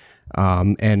wear,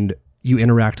 and you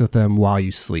interact with them while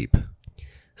you sleep.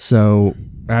 So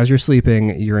as you're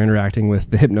sleeping, you're interacting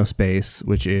with the Hypnospace,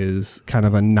 which is kind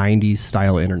of a 90s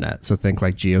style internet. So think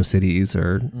like GeoCities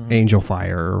or Angel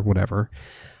Fire or whatever.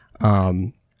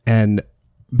 And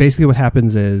basically what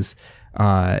happens is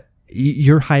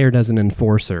you're hired as an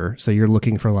enforcer. So you're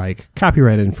looking for like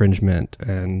copyright infringement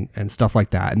and stuff like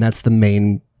that. And that's the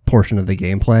main portion of the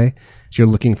gameplay. So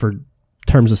you're looking for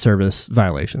terms of service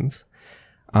violations.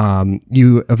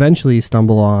 You eventually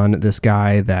stumble on this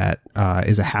guy that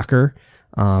is a hacker,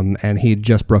 and he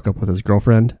just broke up with his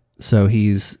girlfriend. So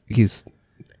he's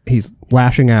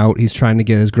lashing out. He's trying to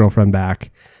get his girlfriend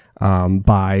back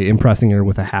by impressing her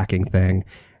with a hacking thing.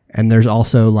 And there's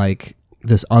also like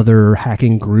this other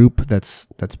hacking group that's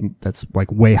like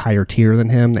way higher tier than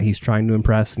him that he's trying to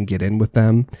impress and get in with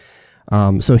them.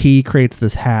 So he creates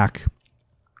this hack,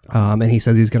 and he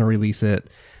says he's going to release it.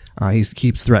 He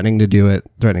keeps threatening to do it,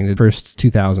 threatening to first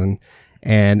 2000,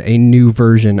 and a new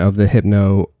version of the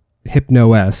Hypno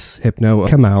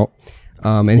come out,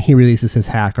 and he releases his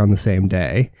hack on the same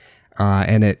day,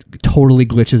 and it totally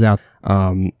glitches out,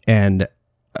 and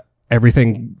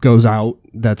everything goes out.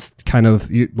 That's kind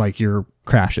of like your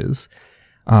crashes.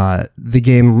 The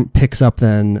game picks up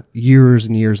then years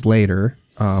and years later,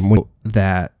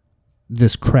 that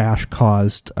this crash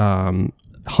caused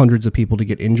hundreds of people to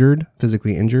get injured,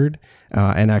 physically injured,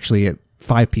 and actually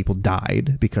 5 people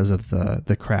died because of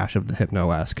the crash of the Hypno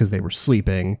S because they were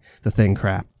sleeping. The thing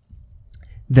crashed.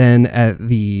 Then at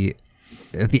the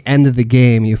end of the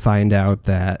game, you find out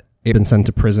that it had been sent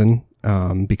to prison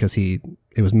because it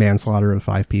was manslaughter of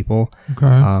 5 people.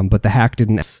 Okay. But the hack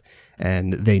didn't,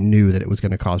 and they knew that it was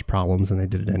going to cause problems, and they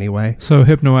did it anyway. So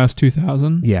HypnoS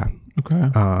 2000. Yeah.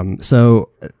 Okay. So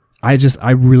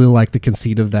I really like the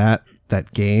conceit of that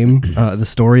game, the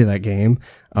story of that game.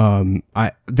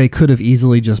 They could have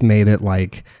easily just made it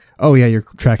like, oh yeah, you're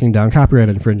tracking down copyright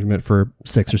infringement for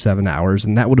 6 or 7 hours,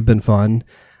 and that would have been fun.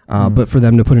 But for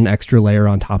them to put an extra layer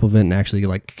on top of it and actually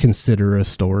like consider a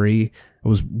story, it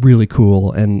was really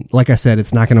cool. And like I said,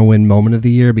 it's not going to win moment of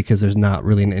the year because there's not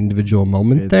really an individual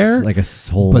moment there. Like a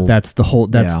whole, But that's the whole.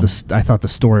 That's Yeah. I thought the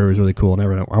story was really cool,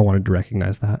 and I wanted to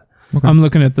recognize that. I'm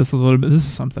looking at this a little bit. This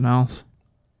is something else.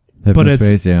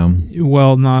 Hypnospace, yeah.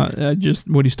 Well, not just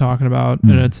what he's talking about,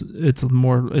 and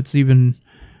it's even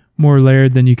more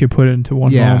layered than you could put into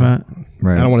one Yeah. moment.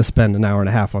 Right. I don't want to spend an hour and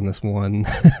a half on this one.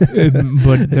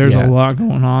 But there's Yeah. a lot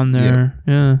going on there.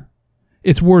 Yeah.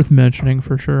 It's worth mentioning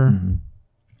for sure.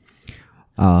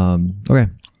 Okay.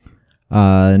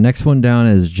 Next one down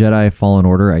is Jedi Fallen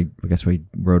Order. I guess we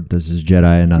wrote this as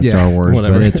Jedi and not Yeah, Star Wars,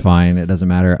 whatever. but it's fine. It doesn't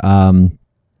matter.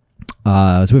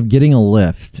 So we have Getting a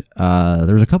Lift.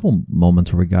 There was a couple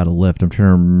moments where we got a lift. I'm trying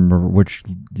to remember which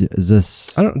is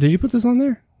this. Did you put this on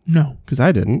there? No. Because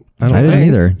I didn't. I didn't think.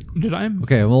 either. Did I?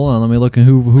 Okay, well, hold on. Let me look at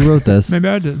who wrote this. Maybe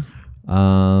I did.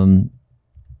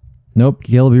 Nope.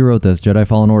 Caleb, you wrote this. Jedi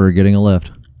Fallen Order. Getting a Lift.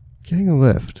 Getting a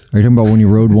lift. Are you talking about when you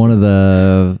rode one of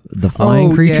the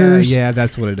flying creatures? Yeah,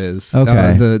 that's what it is.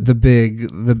 Okay. The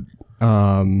big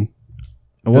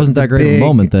It wasn't that great of a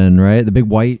moment then, right? The big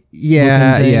white.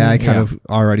 Yeah, looking thing. yeah. I kind of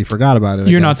already forgot about it. I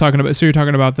You're not guess. talking about. So you're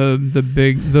talking about the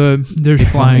big there's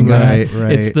flying guy.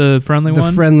 Right. It's the friendly The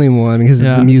one. friendly one, because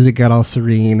Yeah. the music got all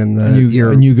serene and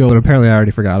you go. But apparently, I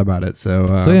already forgot about it. So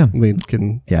yeah. we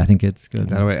can Yeah, I think it's good.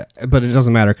 that way. But it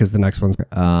doesn't matter because the next one's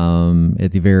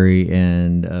At the very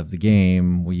end of the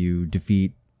game, where you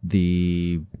defeat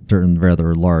the certain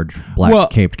rather large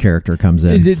black caped character comes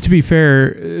in. To be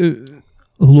fair,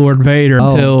 Lord Vader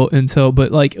until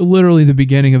but like literally the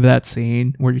beginning of that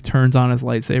scene where he turns on his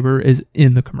lightsaber is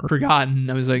in the commercial. Forgotten.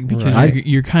 I was like, because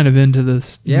you're kind of into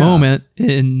this moment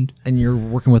and you're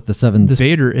working with the seven. the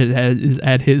Vader is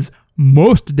at his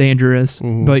most dangerous,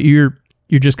 but you're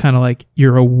just kind of like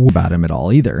you're About him at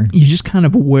all either. you just kind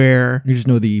of aware. You just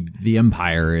know the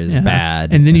Empire is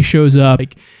bad, And then he shows up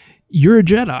like you're a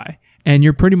Jedi. And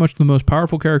you're pretty much the most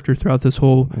powerful character throughout this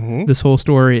whole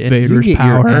story. And you Vader's get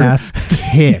power. your ass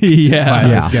kicked by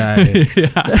this guy.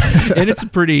 Yeah. And it's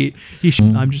pretty.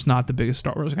 I'm just not the biggest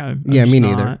Star Wars guy. Yeah, me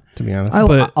neither. To be honest,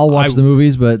 I'll watch the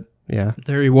movies, but yeah,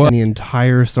 there he was. the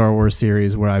entire Star Wars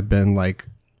series where I've been like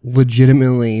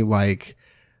legitimately like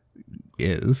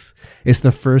it's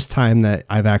the first time that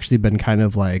I've actually been kind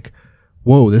of like,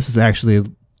 whoa, this is actually.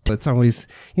 It's always,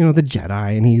 the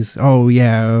Jedi, and he's,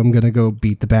 I'm gonna go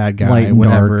beat the bad guy, light and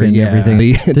whatever, dark and everything.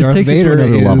 This Darth takes Vader it to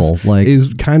another level. Like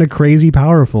is kind of crazy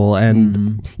powerful,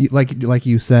 and like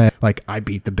you said, like I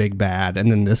beat the big bad,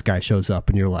 and then this guy shows up,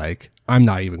 and you're like, I'm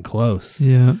not even close.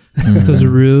 Yeah, does a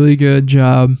really good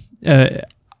job.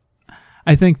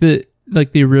 I think that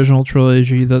like the original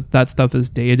trilogy, that stuff is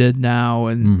dated now,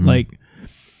 and like.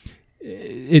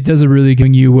 It doesn't really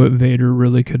give you what Vader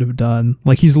really could have done.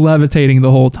 Like he's levitating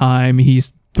the whole time.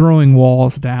 He's throwing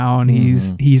walls down.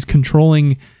 He's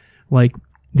controlling like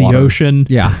the Water. ocean.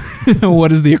 Yeah.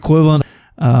 What is the equivalent?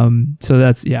 So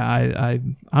that's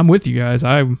I'm with you guys.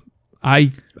 I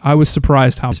was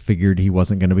surprised how just figured he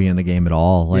wasn't going to be in the game at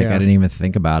all. Like I didn't even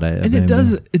think about it. and it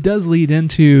does lead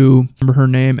into remember her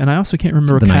name, and I also can't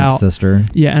remember the Cal. ninth sister.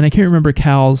 Yeah, and I can't remember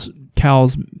Cal's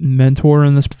mentor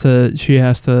in this.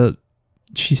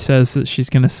 She says that she's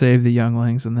going to save the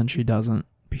younglings, and then she doesn't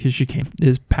because she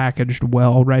is packaged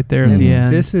well right there at the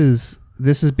end. This is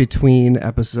between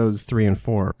episodes 3 and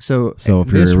 4. So if you're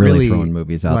this really throwing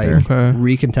movies out there,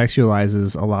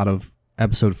 recontextualizes a lot of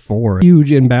episode 4.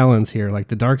 Huge imbalance here. Like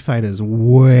the dark side is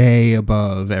way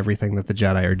above everything that the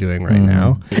Jedi are doing right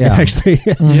now. Yeah. It actually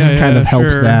kind of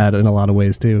helps that in a lot of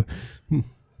ways too.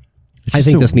 I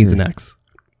think this needs an X.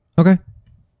 Okay.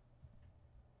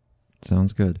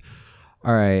 Sounds good.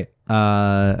 All right.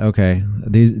 Okay.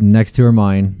 These next two are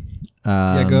mine.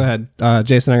 Yeah, go ahead.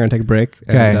 Jason and I are going to take a break.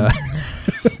 Okay. And,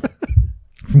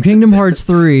 From Kingdom Hearts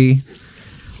 3,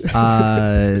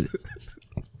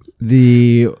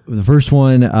 the first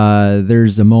one,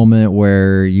 there's a moment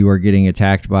where you are getting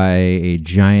attacked by a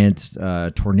giant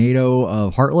tornado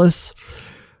of Heartless.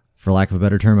 For lack of a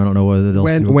better term, I don't know what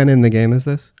else. when in the game is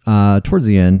this? Towards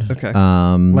the end. Okay.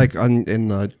 Like in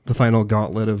the final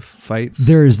gauntlet of fights.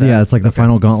 it's like the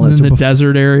final gauntlet. in the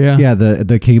desert area. Yeah,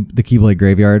 the Keyblade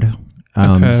graveyard.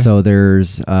 So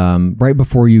there's right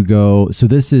before you go. So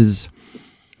this is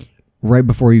right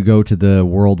before you go to the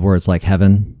world where it's like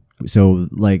heaven. So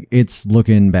like it's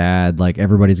looking bad. Like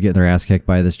everybody's getting their ass kicked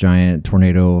by this giant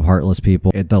tornado of heartless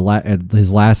people. At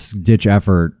his last ditch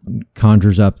effort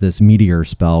conjures up this meteor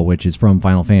spell, which is from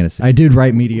Final Fantasy. I did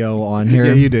write Meteo on here.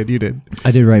 Yeah, you did.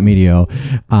 I did write Meteo,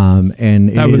 and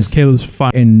that was Caleb's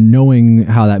fun. And knowing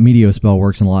how that Meteo spell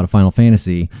works in a lot of Final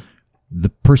Fantasy, the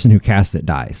person who casts it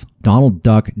dies. Donald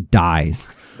Duck dies.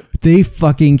 They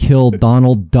fucking killed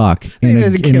Donald Duck in a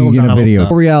video.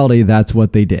 In reality, that's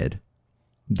what they did.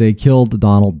 They killed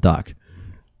Donald Duck.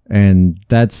 And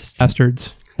that's...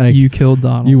 Bastards. Like, you killed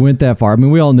Donald. You went that far. I mean,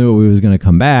 we all knew it was going to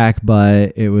come back,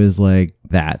 but it was like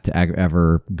that to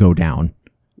ever go down.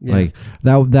 Yeah. Like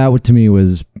that to me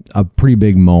was a pretty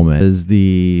big moment. I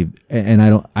think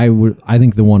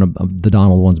the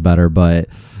Donald one's better, but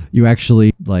you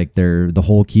actually like the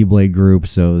whole Keyblade group.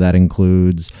 So that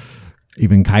includes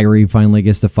even Kyrie finally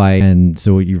gets to fight. And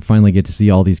so you finally get to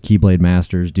see all these Keyblade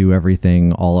masters do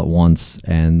everything all at once.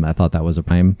 And I thought that was a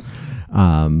prime.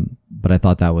 But I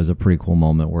thought that was a pretty cool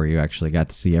moment where you actually got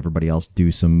to see everybody else do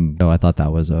some. So I thought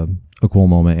that was a cool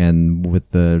moment. And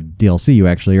with the DLC, you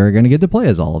actually are going to get to play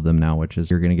as all of them now, which is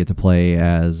you're going to get to play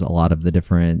as a lot of the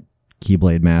different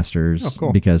Keyblade masters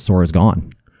because Sora's gone.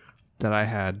 That I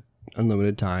had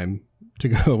unlimited time to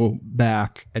go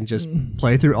back and just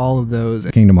play through all of those.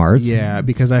 Kingdom Hearts. Yeah,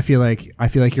 because I feel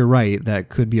like you're right. That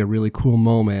could be a really cool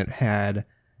moment had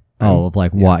Oh, of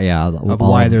like why? Yeah, of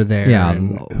why they're there. Yeah,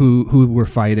 and who we're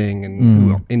fighting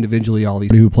and who individually all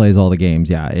these. who plays all the games.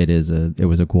 Yeah, it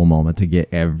was a cool moment to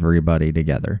get everybody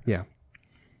together. Yeah.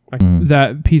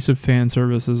 That piece of fan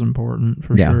service is important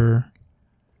for sure.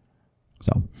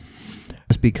 So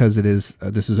just because it is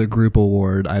this is a group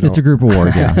award, it's a group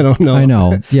award. Yeah, I don't know. I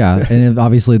know. Yeah, and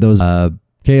obviously those. I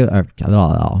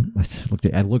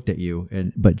looked at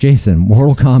you, but Jason,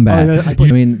 Mortal Kombat.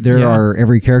 I mean, there are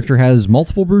every character has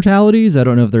multiple brutalities. I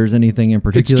don't know if there's anything in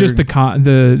particular. It's just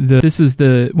this is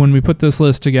the when we put this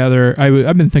list together.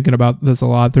 I've been thinking about this a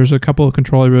lot. There's a couple of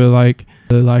control I really liked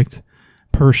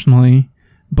personally,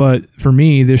 but for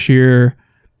me this year,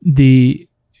 the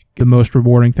most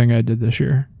rewarding thing I did this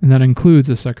year, and that includes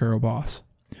the Sekiro boss,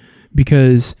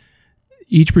 because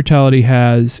each brutality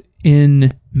has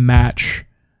in-match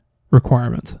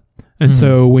requirements. And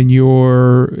so when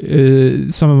you're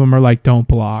some of them are like don't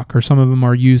block, or some of them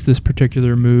are use this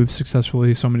particular move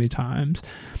successfully so many times,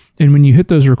 and when you hit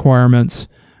those requirements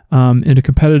in a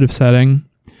competitive setting,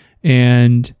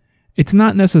 and it's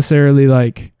not necessarily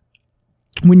like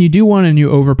when you do one and you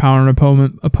overpower an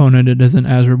opponent, it isn't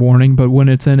as rewarding, but when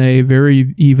it's in a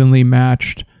very evenly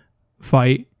matched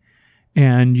fight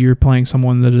and you're playing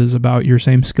someone that is about your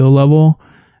same skill level,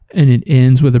 and it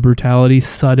ends with a brutality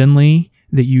suddenly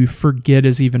that you forget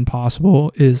is even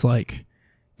possible, is like,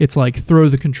 it's like throw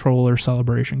the controller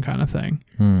celebration kind of thing.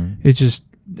 It's just,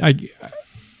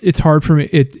 it's hard for me.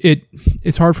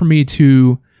 It's hard for me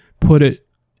to put it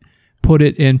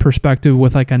in perspective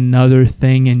with like another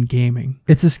thing in gaming.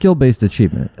 It's a skill-based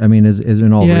achievement. I mean, is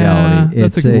in all reality.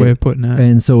 That's a good way of putting it.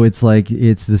 And so it's like,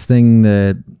 it's this thing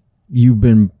that you've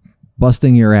been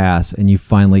busting your ass and you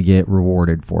finally get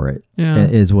rewarded for it. Yeah,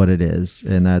 is what it is.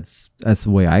 And that's the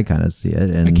way I kind of see it.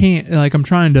 And I can't, like, I'm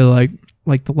trying to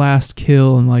like the last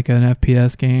kill in like an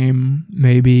FPS game,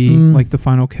 maybe like the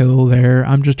final kill there.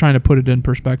 I'm just trying to put it in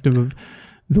perspective of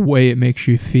the way it makes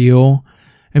you feel.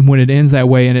 And when it ends that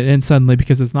way, and it ends suddenly,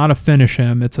 because it's not a finish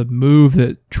him, it's a move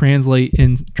that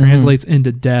translates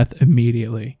into death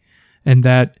immediately. And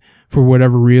that, for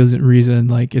whatever reason,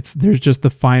 like there's just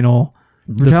the final.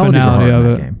 Brutalities are hard in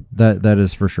that game. That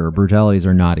is for sure. Brutalities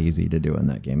are not easy to do in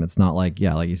that game. It's not like,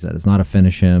 like you said, it's not a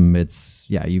finish him. It's,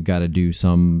 you've got to do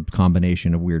some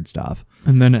combination of weird stuff.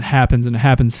 And then it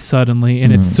happens suddenly,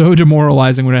 and it's so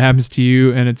demoralizing when it happens to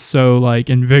you, and it's so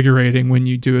like invigorating when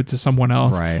you do it to someone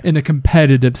else in a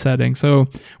competitive setting. So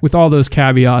with all those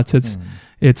caveats, it's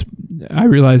I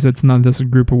realize it's not this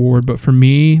group award, but for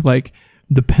me, like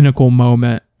the pinnacle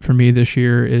moment for me this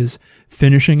year is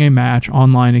finishing a match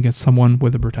online against someone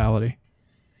with a brutality.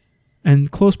 And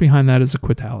close behind that is a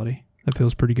quitality. That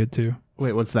feels pretty good too.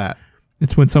 Wait, what's that?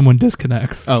 It's when someone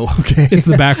disconnects. Oh, okay. It's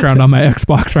the background on my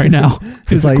Xbox right now.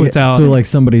 It's like, a quitality. So like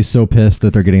somebody's so pissed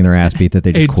that they're getting their ass beat that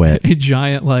they just quit. A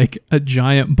giant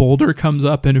boulder comes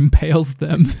up and impales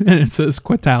them, and it says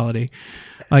quitality.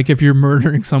 Like if you're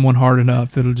murdering someone hard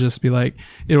enough, it'll just be like,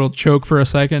 it'll choke for a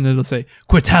second, and it'll say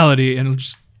quitality, and it'll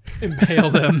just impale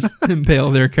them,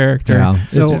 impale their character. Yeah.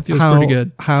 So it feels pretty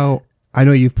good. How I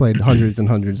know you've played hundreds and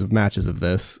hundreds of matches of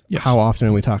this. Yes. How often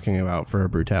are we talking about for a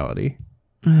brutality?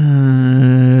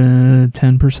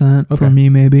 10% for me,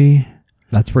 maybe.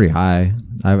 That's pretty high.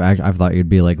 I've thought you'd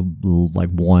be like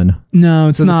one. No,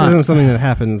 it's not. This isn't something that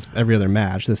happens every other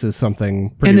match. This is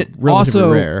something relatively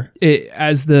also, rare.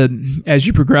 As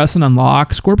you progress and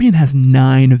unlock, Scorpion has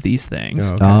 9 of these things.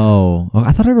 Oh, okay. Oh,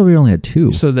 I thought everybody only had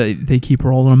 2. So they keep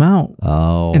rolling them out.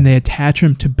 Oh. And they attach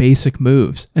them to basic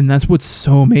moves. And that's what's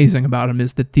so amazing about them,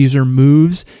 is that these are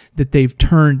moves that they've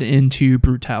turned into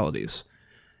brutalities.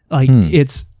 Like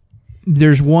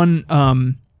there's one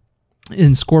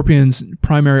in Scorpion's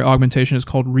primary augmentation is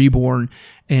called Reborn,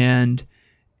 and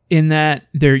in that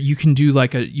you can do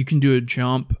a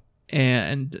jump,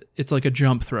 and it's like a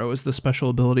jump throw is the special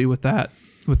ability with that.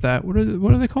 What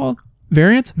are they called?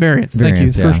 Variants. Thank you.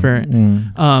 It's the first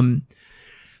variant.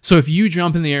 So if you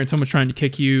jump in the air and someone's trying to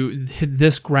kick you,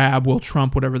 this grab will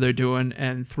trump whatever they're doing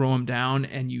and throw them down,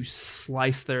 and you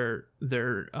slice you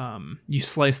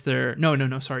stab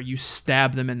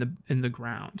them in the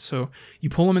ground. So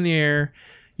you pull them in the air,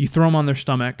 you throw them on their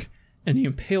stomach, and he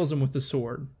impales them with the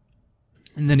sword,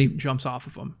 and then he jumps off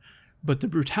of them. But the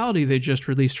brutality they just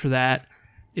released for that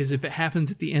is if it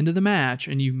happens at the end of the match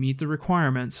and you meet the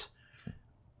requirements,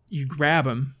 you grab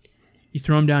him, you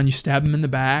throw him down, you stab him in the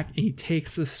back, and he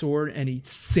takes the sword and he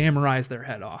samurais their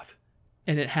head off.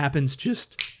 And it happens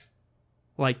just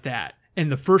like that. And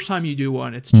the first time you do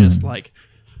one, it's just like,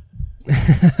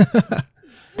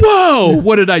 whoa,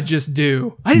 what did I just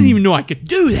do? I didn't even know I could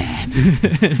do that.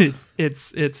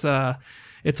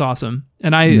 It's awesome.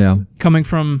 And coming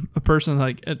from a person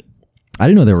like I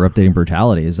didn't know they were updating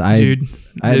brutalities. I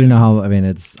didn't know how. I mean,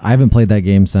 I haven't played that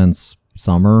game since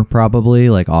summer, probably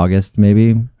like August,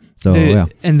 maybe. So yeah,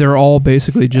 and they're all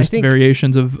basically just think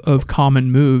variations of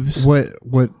common moves.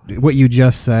 What you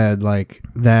just said, like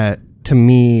that to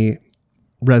me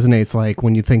resonates like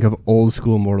when you think of old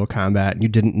school Mortal Kombat and you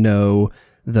didn't know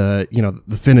the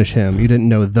finish him, you didn't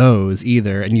know those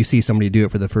either, and you see somebody do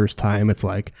it for the first time, it's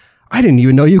like, I didn't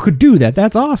even know you could do that.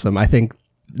 That's awesome. I think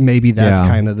maybe that's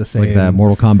kind of the same. Like that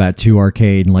Mortal Kombat 2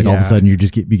 arcade, and like all of a sudden you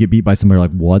get beat by somebody,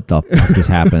 like, what the fuck just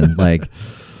happened? Like,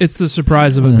 it's the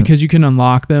surprise of it because you can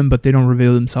unlock them, but they don't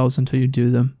reveal themselves until you do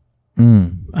them.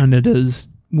 And it is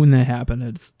when they happen,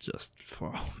 it's just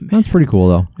that's pretty cool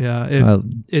though. Yeah,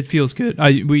 it feels good.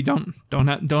 We don't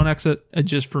exit.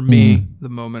 It's just for me the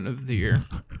moment of the year.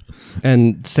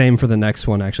 And same for the next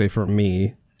one, actually, for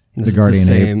me. The Guardian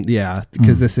Ape. Yeah,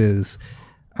 because this is,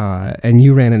 and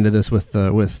you ran into this with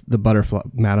the butterfly,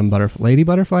 Lady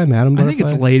Butterfly. I think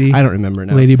it's Lady. I don't remember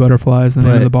now. Lady Butterfly is the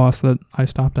name of the boss that I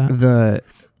stopped at. The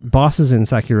bosses in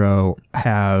Sekiro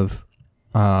have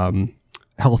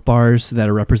health bars that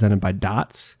are represented by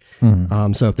dots.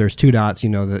 So if there's 2 dots, you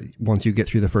know that once you get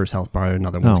through the first health bar,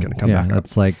 another one's going to come back up.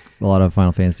 That's like a lot of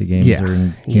Final Fantasy games or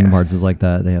in Kingdom Hearts is like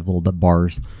that. They have little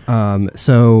bars. You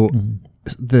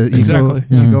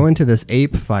go into this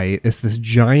ape fight. It's this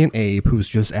giant ape who's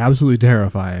just absolutely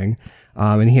terrifying,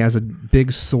 and he has a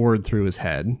big sword through his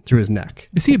head, through his neck.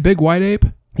 Is he a big white ape?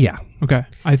 Yeah. Okay.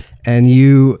 And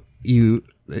you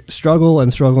struggle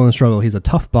and struggle and struggle. He's a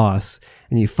tough boss,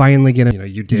 and you finally get him.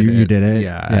 You did it.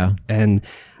 Yeah. And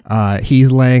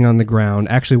he's laying on the ground.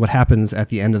 Actually, what happens at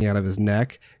the end of his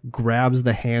neck, grabs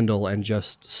the handle and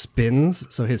just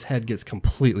spins, so his head gets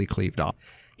completely cleaved off.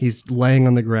 He's laying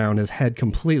on the ground, his head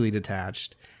completely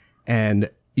detached, and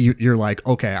you're like,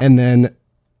 okay. And then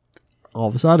all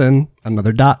of a sudden,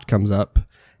 another dot comes up,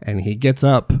 and he gets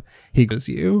up. He goes,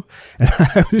 you, and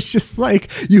I was just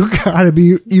like, you gotta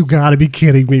be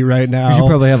kidding me right now. You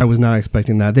probably have. I was not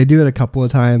expecting that. They do it a couple of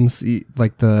times,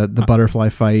 like the butterfly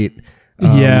fight.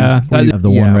 Of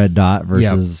the one red dot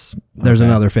versus. There's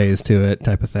another phase to it,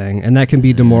 type of thing, and that can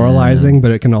be demoralizing, but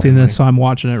it can also. Seen this, so I'm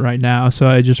watching it right now. So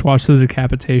I just watched the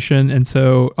decapitation, and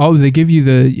so they give you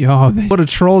what a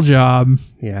troll job.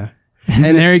 Yeah.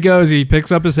 And there he goes. He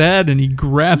picks up his head and he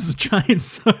grabs the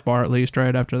giant bar, at least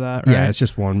right after that. Right? Yeah, it's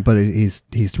just one, but he's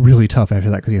really tough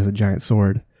after that because he has a giant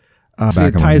sword. So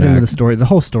it ties into the story. The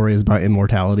whole story is about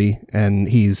immortality, and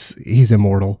he's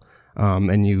immortal.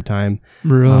 And you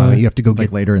have to go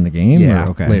get later in the game.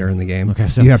 Later in the game. Okay,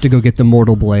 so you have to go get the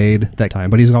mortal blade that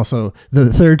time. But he's also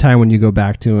the third time when you go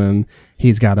back to him,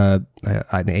 he's got an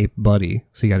ape buddy,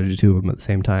 so you got to do 2 of them at the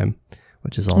same time,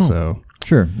 which is also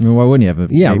sure. I mean, why wouldn't you have a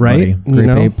ape right? buddy?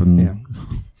 Grape ape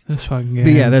This fucking game.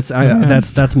 But yeah,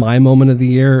 that's my moment of the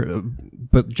year.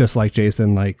 But just like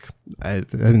Jason, like I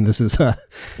mean, this is not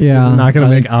going to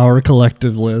make our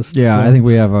collective list. Yeah, so. I think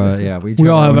we have we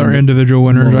all have our individual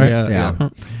winners, right? Yeah.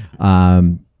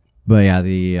 But yeah,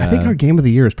 I think our game of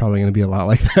the year is probably going to be a lot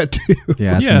like that too.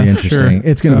 Yeah, it's going to be interesting. Sure.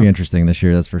 It's going to be interesting this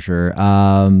year, that's for sure.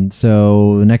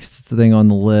 So the next thing on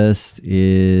the list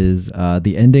is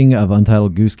the ending of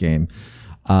Untitled Goose Game.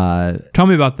 Tell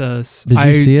me about this. Did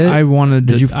you see it? I wanted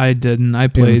to. I didn't. I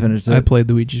played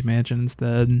Luigi's Mansion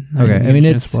instead. Okay, I mean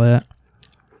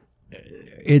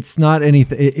it's not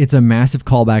anything. It's a massive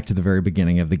callback to the very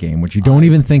beginning of the game, which you don't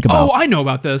even think about. Oh, I know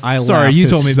about this. Sorry, you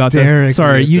told me about this.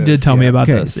 Sorry, you did tell me about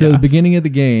this. So the beginning of the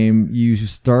game, you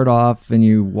start off and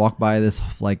you walk by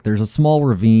this, like, there's a small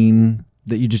ravine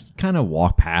that you just kind of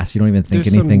walk past. You don't even think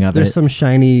anything of it. There's some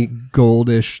shiny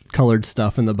goldish colored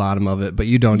stuff in the bottom of it, but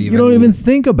you don't even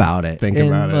think about it.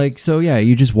 Like, so yeah,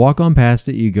 you just walk on past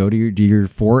it. You go to your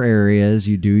 4 areas.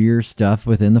 You do your stuff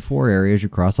within the 4 areas. You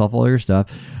cross off all your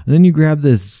stuff, and then you grab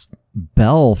this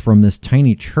bell from this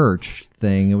tiny church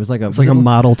thing. It was like a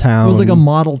model town. It was like a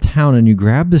model town, and you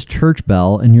grab this church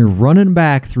bell and you're running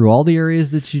back through all the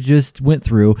areas that you just went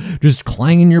through, just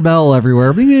clanging your bell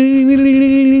everywhere, and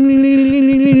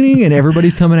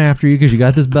everybody's coming after you because you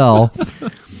got this bell.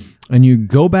 And you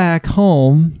go back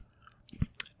home,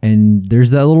 and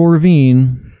there's that little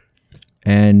ravine,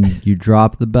 and you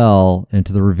drop the bell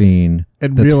into the ravine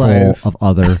and that's full of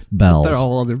other bells. They're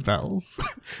all other bells.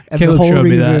 And Caleb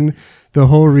the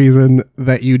whole reason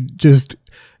that you just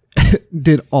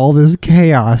did all this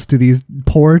chaos to these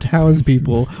poor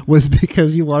townspeople was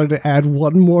because you wanted to add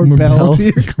one more bell to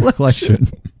your collection.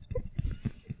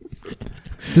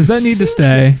 Does that need to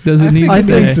stay? Does it need to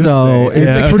stay? I think so.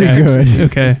 It's pretty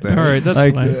good. Okay. All right.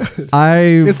 That's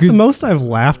fine. It's the most I've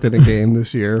laughed in a game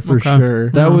this year for sure.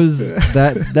 That was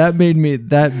that made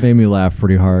me laugh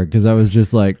pretty hard because I was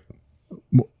just like,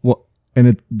 what?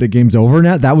 and the game's over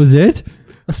now. That was it.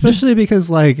 Especially because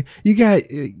like you got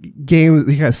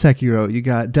games, you got Sekiro, you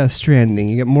got Death Stranding,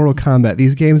 you got Mortal Kombat.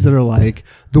 These games that are like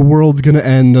the world's gonna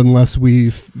end unless we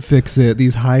fix it.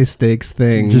 These high stakes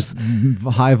things, Just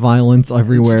high violence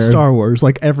everywhere. It's Star Wars,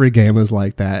 like every game is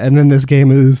like that. And then this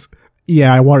game is,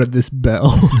 I wanted this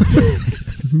bell.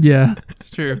 Yeah,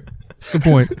 it's true. Good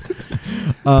point.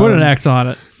 Put an X on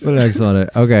it. Put an X on it.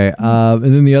 Okay. And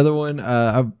then the other one,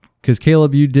 because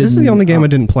Caleb, you didn't. This is the only game I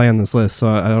didn't play on this list, so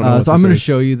I don't know. So I'm going to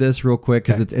show you this real quick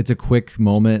because it's a quick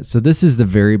moment. So this is the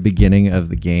very beginning of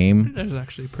the game. That's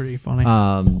actually pretty funny.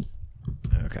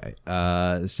 Okay.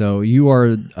 So you are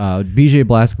BJ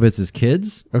Blazkowicz's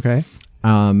kids. Okay.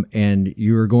 And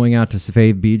you are going out to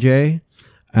save BJ.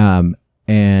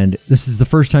 And this is the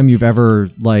first time you've ever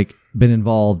like been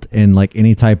involved in like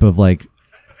any type of like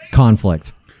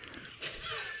conflict.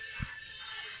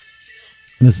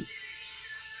 This.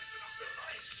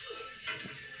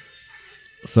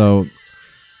 So.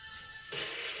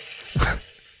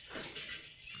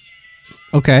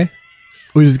 Okay.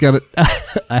 We just got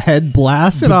a head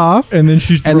blasted off. And then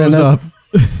she throws up.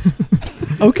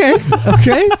 Okay.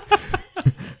 Okay.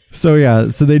 So yeah,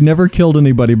 so they'd never killed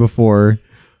anybody before.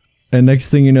 And next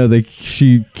thing you know,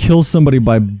 she kills somebody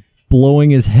by blowing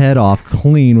his head off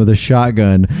clean with a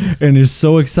shotgun and is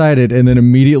so excited and then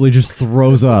immediately just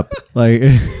throws up. Like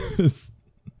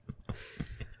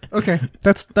Okay.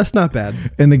 That's not bad.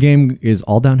 and the game is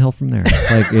all downhill from there.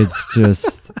 Like it's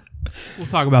just We'll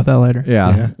talk about that later.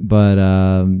 yeah. But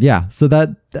yeah, so that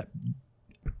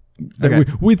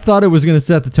Okay. we thought it was going to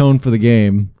set the tone for the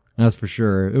game. That's for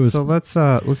sure. It was So let's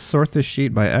sort this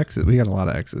sheet by X's. We got a lot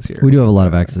of X's here. We do have a lot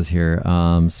of X's here.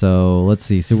 So let's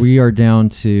see. So we are down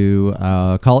to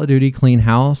Call of Duty Clean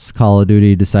House, Call of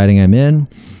Duty Deciding I'm In,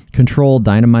 Control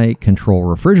Dynamite, Control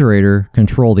Refrigerator,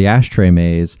 Control the Ashtray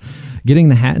Maze, Getting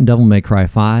the Hat in Devil May Cry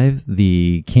 5,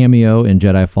 the cameo in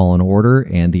Jedi Fallen Order,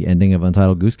 and the ending of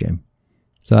Untitled Goose Game.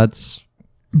 So that's...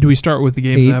 Do we start with the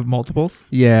games 8. that have multiples?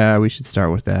 Yeah, we should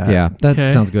start with that. Yeah, that Okay.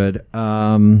 sounds good. Well,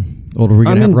 are we I'm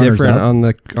gonna have runners indifferent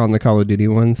up? on the Call of Duty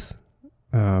ones.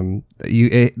 Both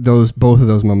of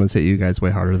those moments hit you guys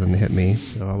way harder than they hit me,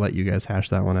 so I'll let you guys hash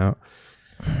that one out.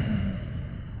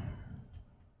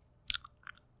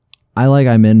 I like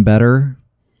I'm In better.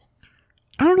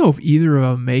 I don't know if either of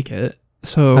them make it.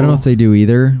 So I don't know if they do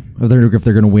either. If they're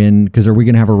going to win, because are we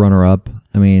going to have a runner up?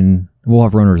 I mean, we'll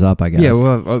have runners up, I guess. Yeah,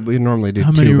 well, we normally do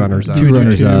How many two runners up. do we do?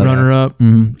 runners Two up. runner up.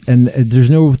 Mhm. And there's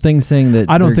no thing saying that.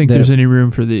 I don't think there's any room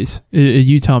for these.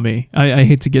 You tell me. I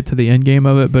hate to get to the end game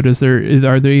of it, but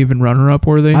are they even runner up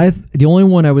worthy? The only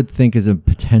one I would think is a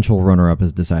potential runner up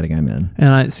is Deciding I'm In. And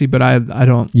I see, but I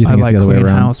don't. You think I it's like the other way Clean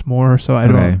around? House more, so I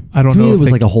don't To know. me, it if was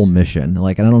they- like a whole mission.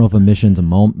 Like, and I don't know if a mission's a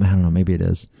moment. I don't know. Maybe it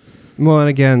is. Well, and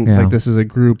again, Yeah. like this is a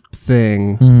group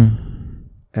thing, Mhm.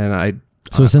 and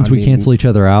So since I we mean, cancel each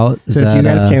other out, is since that, you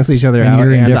guys cancel each other and out,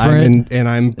 you're and indifferent?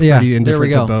 I'm Yeah, pretty there we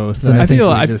indifferent go. to both. So then I I think feel.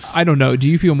 we I don't know. Do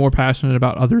you feel more passionate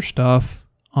about other stuff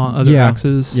on other Yeah.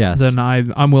 X's? Yes. Then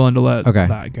I'm willing to let Okay.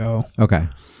 that go. Okay.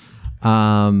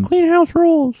 Clean House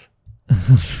rules.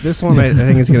 This one I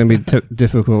think is going to be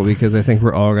difficult because I think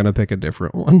we're all going to pick a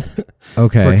different one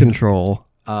Okay. for Control.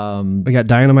 We got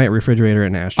Dynamite, Refrigerator,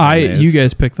 and Ashtray Maze. You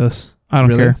guys pick this. I don't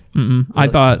Really? care. Mm-mm. I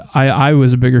thought I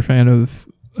was a bigger fan of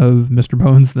Mr.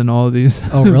 Bones than all of these.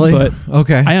 Oh, really? But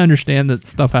Okay. I understand that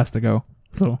stuff has to go.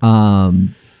 So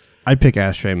I'd pick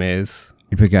Ashtray Maze.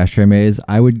 You pick Ashtray Maze.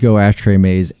 I would go Ashtray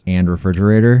Maze and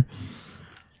Refrigerator.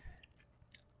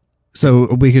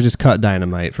 So we could just cut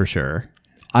Dynamite for sure.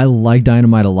 I like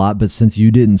Dynamite a lot, but since you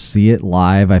didn't see it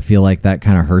live, I feel like that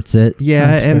kind of hurts it. Yeah,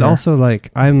 That's and fair. also like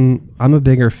I'm a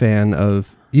bigger fan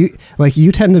of you. Like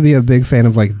you tend to be a big fan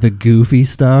of like the goofy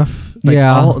stuff. Like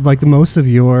Yeah. like most of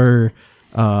your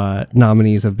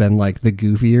nominees have been like the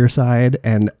goofier side,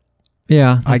 and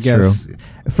Yeah, I that's guess true.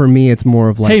 for me it's more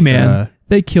of like hey man,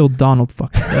 they killed Donald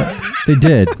fucking Duck. They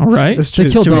did. All right. That's They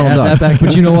true. killed Should we add Donald that Duck. back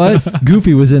But you know what?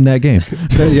 Goofy was in that game.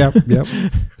 yep.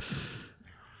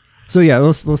 So yeah,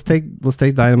 let's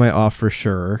take Dynamite off for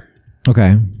sure.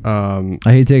 Okay. Um,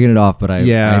 I hate taking it off, but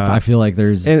I feel like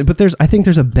there's but I think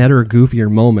there's a better, goofier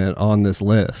moment on this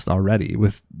list already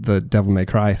with the Devil May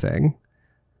Cry thing.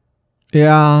 I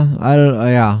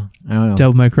don't know.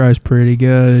 Devil May Cry is pretty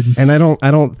good. And I don't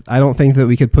think that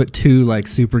we could put two like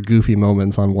super goofy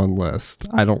moments on one list.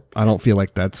 I don't feel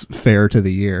like that's fair to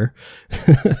the year.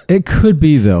 It could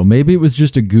be though. Maybe it was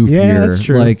just a goof year. that's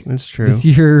true. Like That's true. this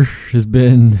year has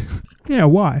been Yeah,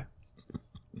 why?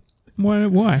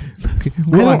 Why?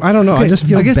 I don't know. I just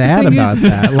feel I guess the bad thing about is-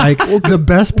 that. Like the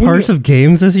best parts of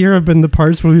games this year have been the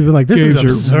parts where we've been like, this is Games are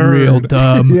absurd. real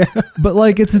dumb. Yeah. But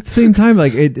like it's at the same time,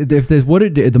 like if there's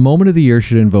the moment of the year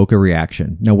should invoke a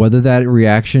reaction. Now, whether that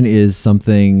reaction is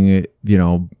something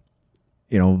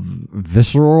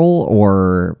visceral,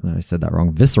 or I said that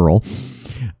wrong, visceral,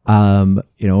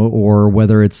 or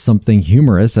whether it's something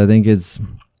humorous, I think is.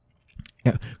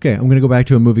 Yeah. Okay, I'm gonna go back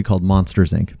to a movie called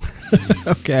Monsters Inc.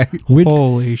 Okay.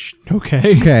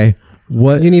 Okay. Okay,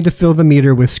 what You need to fill the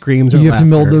meter with screams or you have to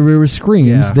laughter. build the with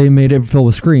screams. Yeah. They made it fill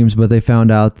with screams, but they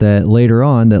found out that later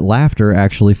on that laughter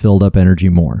actually filled up energy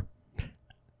more.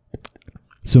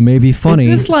 So maybe funny.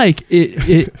 Is this like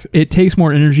it takes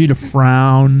more energy to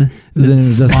frown than Than to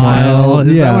smile?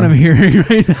 Is Yeah. that what I'm hearing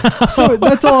right now? So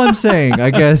that's all I'm saying, I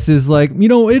guess, is like,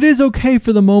 it is okay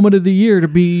for the moment of the year to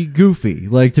be goofy,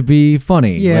 like to be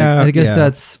funny. Yeah, Like, I guess yeah.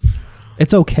 that's,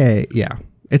 It's okay. Yeah.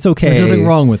 It's okay. there's nothing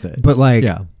wrong with it. But like,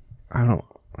 yeah, I don't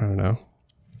know.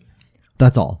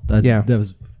 that's all. Yeah. That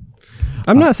was,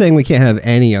 I'm not saying we can't have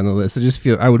any on the list.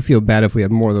 I would feel bad if we had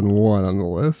more than one on the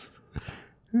list.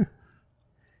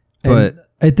 But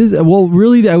it does, well,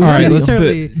 really, I would All say, right,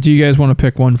 necessarily- do you guys want to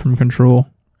pick one from Control,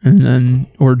 and then,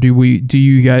 or do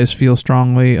you guys feel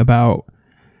strongly about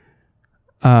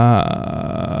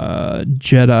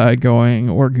Jedi going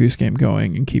or Goose Game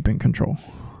going and keeping Control?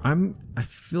 I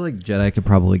feel like Jedi could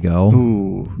probably go.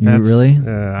 ooh, really?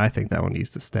 I think that one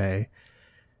needs to stay.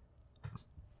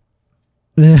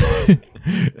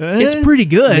 It's pretty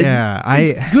good. Yeah,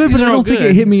 It's good, but These I are all don't think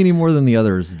good. it hit me any more than the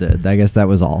others did. I guess that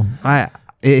was all.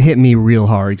 It hit me real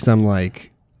hard because I'm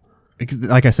like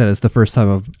I said, it's the first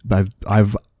time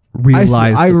I've realized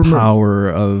I the remember- power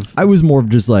of. I was more of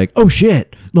just like, oh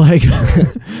shit, like,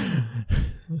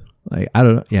 like I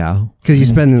don't know, yeah. Because you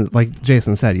spend, like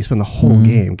Jason said, you spend the whole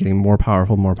game getting more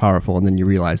powerful, and then you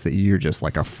realize that you're just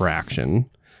like a fraction.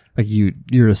 Like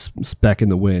you're a speck in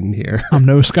the wind here. I'm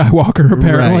no Skywalker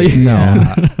apparently.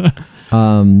 Right,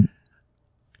 No.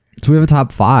 So we have a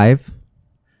top 5.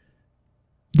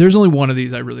 There's only one of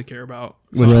these I really care about.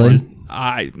 Which one?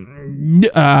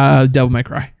 Devil May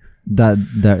Cry.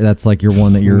 That's like your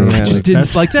one that you're. Yeah. I just didn't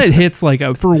that's- like that. Hits like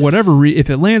for whatever if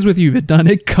it lands with you, if it done,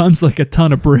 it comes like a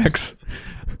ton of bricks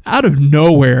out of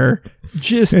nowhere.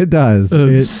 Just It does.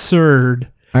 absurd.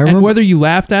 I remember- And whether you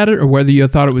laughed at it or whether you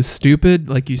thought it was stupid,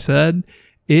 like you said,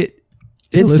 it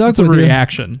stuck elicits a with you.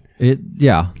 reaction.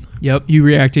 Yeah. Yep, you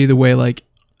react either way, like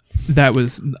that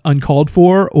was uncalled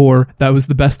for or that was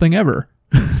the best thing ever.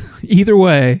 Either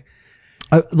way.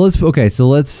 So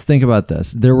let's think about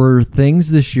this. There were things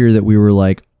this year that we were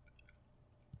like,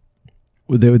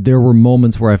 there were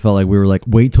moments where I felt like we were like,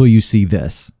 wait till you see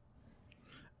this.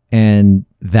 And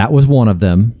that was one of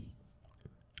them.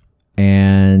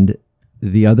 And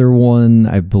the other one,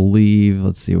 I believe,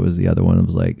 let's see, what was the other one? It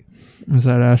was like, Was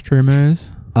that Ashtray Maze?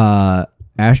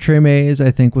 Ashtray Maze,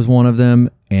 I think, was one of them,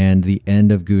 and the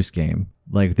end of Goose Game.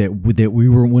 Like that we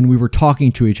were, when we were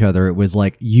talking to each other, it was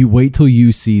like, you wait till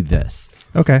you see this.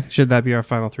 Okay, should that be our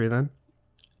final 3 then?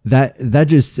 That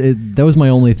was my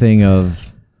only thing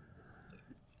of.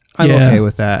 I'm Yeah. okay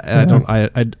with that.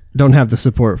 I don't have the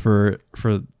support for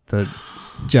the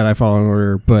Jedi Fallen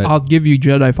Order, but I'll give you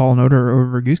Jedi Fallen Order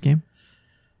over Goose Game.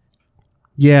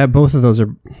 yeah, both of those are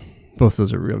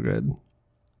real good.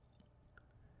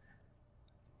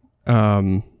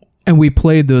 And we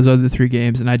played those other 3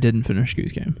 games, and I didn't finish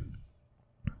Goose Game.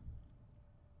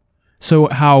 So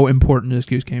how important is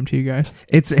Goose Game to you guys?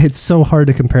 It's so hard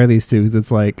to compare these two because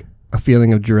it's like a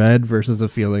feeling of dread versus a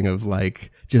feeling of like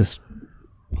just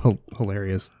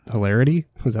hilarity.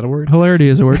 Was that a word? Hilarity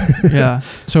is a word. Yeah.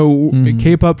 So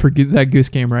cape up for that Goose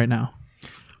Game right now.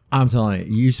 I'm telling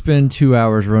you, you spend 2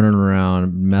 hours running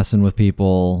around messing with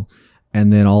people,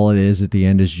 and then all it is at the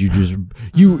end is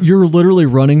you're literally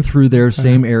running through their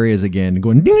same areas again,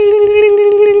 going.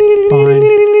 Fine.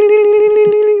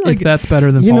 If that's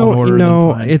better than Fallen Order, no,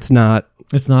 then fine. it's not.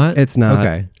 It's not. It's not.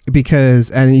 Okay.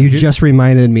 Because, and you just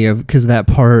reminded me of, because that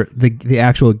part, the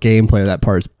actual gameplay of that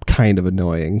part is kind of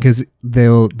annoying because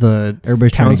Everybody's trying to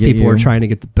get townspeople you. are trying to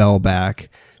get the bell back.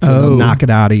 So Oh. they'll knock it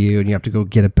out of you and you have to go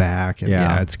get it back. And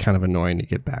Yeah. yeah, it's kind of annoying to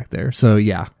get back there. So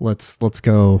yeah, let's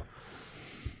go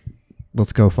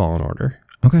Fallen Order.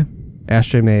 Okay.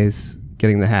 Ashtray Maze,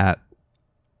 getting the hat,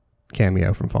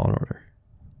 cameo from Fallen Order.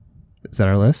 Is that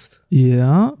our list?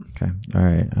 Yeah, Okay. All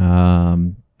right.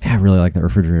 I really like that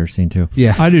refrigerator scene too.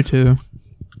 Yeah. I do too.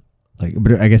 Like,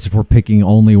 but I guess if we're picking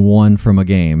only one from a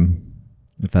game,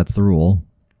 if that's the rule,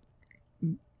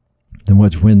 then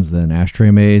which wins then?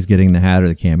 Ashtray Maze, getting the hat, or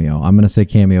the cameo? I'm gonna say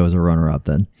cameo is a runner-up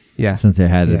then, Yeah. since it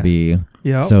had Yeah. to be.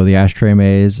 Yeah. So the Ashtray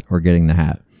Maze or getting the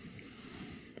hat.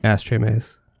 Ashtray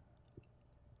Maze.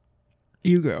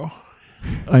 You go.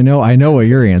 I know what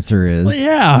your answer is.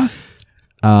 Yeah.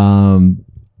 I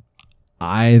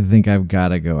think I've got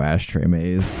to go Ashtray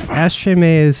Maze. Ashtray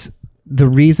Maze, the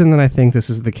reason that I think this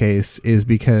is the case is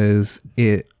because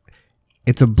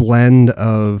it's a blend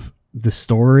of the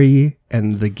story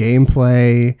and the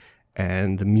gameplay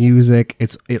and the music.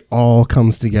 It all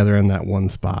comes together in that one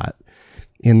spot.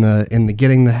 In the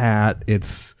getting the hat,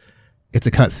 it's a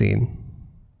cutscene.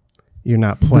 You're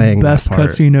not playing The best that part.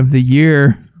 cutscene of the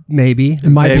year. Maybe. It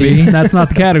might be. That's not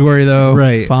the category though.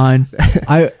 Right. Fine.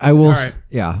 I will. All right.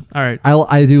 Yeah. All right.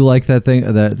 I do like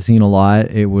that scene a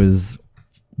lot. It was,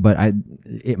 but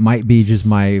it might be just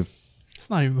my. It's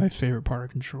not even my favorite part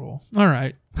of Control. All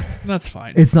right. That's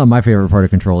fine. It's not my favorite part of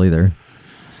Control either.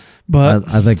 But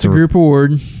I think it's a group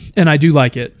award, and I do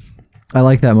like it. I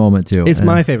like that moment too. It's And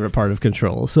my favorite part of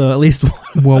Control. So at least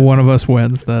Well, one of us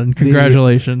wins then.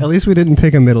 Congratulations. at least we didn't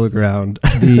pick a middle ground.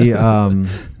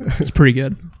 It's pretty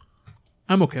good.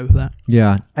 I'm okay with that.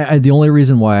 Yeah. The only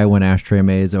reason why I went Ashtray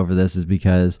Maze over this is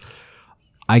because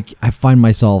I find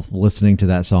myself listening to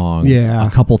that song Yeah.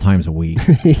 a couple times a week.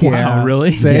 Wow,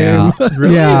 really? Same. Yeah.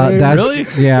 Really? Yeah. That's, Really?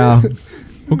 Yeah.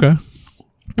 Okay.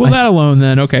 Well, that alone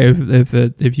then. Okay,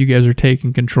 if you guys are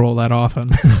taking control that often,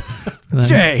 then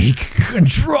Take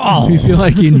control. if you feel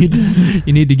like you need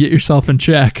to get yourself in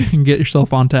check and get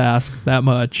yourself on task that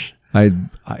much. I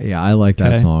like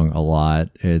that Okay. song a lot.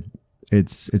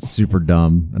 It's super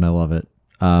dumb and I love it.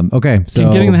 Okay, so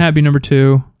Can Getting in the Hat be number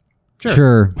 2?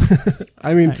 Sure.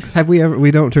 I mean, Thanks. have we ever?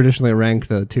 We don't traditionally rank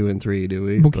the 2 and 3, do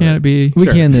we? Well, can it be? We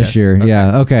Sure, can this yes. year. Okay.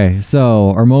 Yeah. Okay. So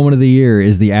our moment of the year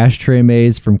is the Ashtray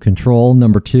Maze from Control.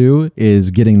 Number 2 is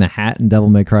Getting the Hat in Devil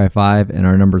May Cry 5. And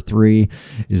our number 3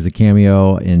 is the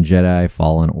cameo in Jedi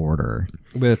Fallen Order.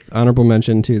 With honorable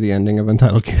mention to the ending of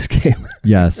Untitled Goose Game,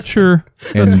 Yes. Sure,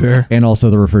 that's fair. And also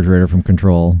the refrigerator from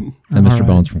Control and Mr. All right.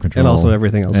 Bones from Control. and also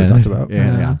everything else we And- talked about.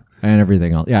 Yeah, Yeah. And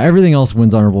everything else. Yeah, everything else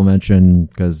wins honorable mention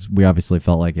because we obviously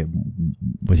felt like it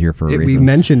was here for a We reason.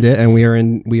 mentioned it, and we are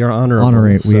honorable.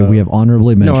 Honorary. so- We have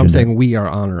honorably mentioned. No, I'm it. saying we are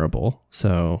honorable.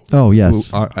 So Oh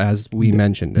yes. as we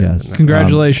mentioned it. Yes. And that-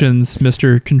 Congratulations,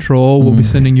 Mr. Control. We'll be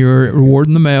sending your reward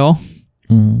in the mail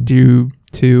Mm. due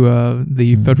to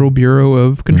the Federal Bureau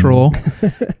of Control.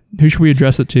 Who should we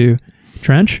address it to?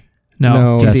 Trench? No,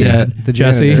 No, Jesse. the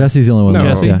Jesse. janitor. Jesse's the only one. No,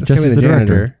 Jesse? Yeah, it's gonna be Jesse's the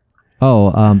director.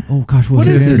 Oh, gosh, What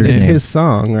his is his editor's It's name? his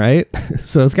song, right?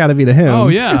 So it's got to be to him. Oh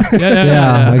yeah, yeah.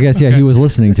 Yeah, I guess Okay. he was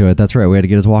listening to it. That's right. We had to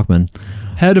get his Walkman.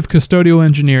 Head of Custodial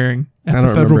Engineering at I the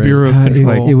don't Federal remember Bureau of It,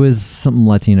 Control. it was something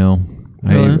Latino.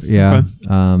 Really? Yeah.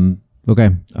 Okay.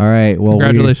 All right. Well,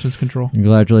 Congratulations, Control.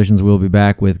 Congratulations. We'll be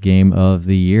back with Game of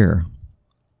the Year.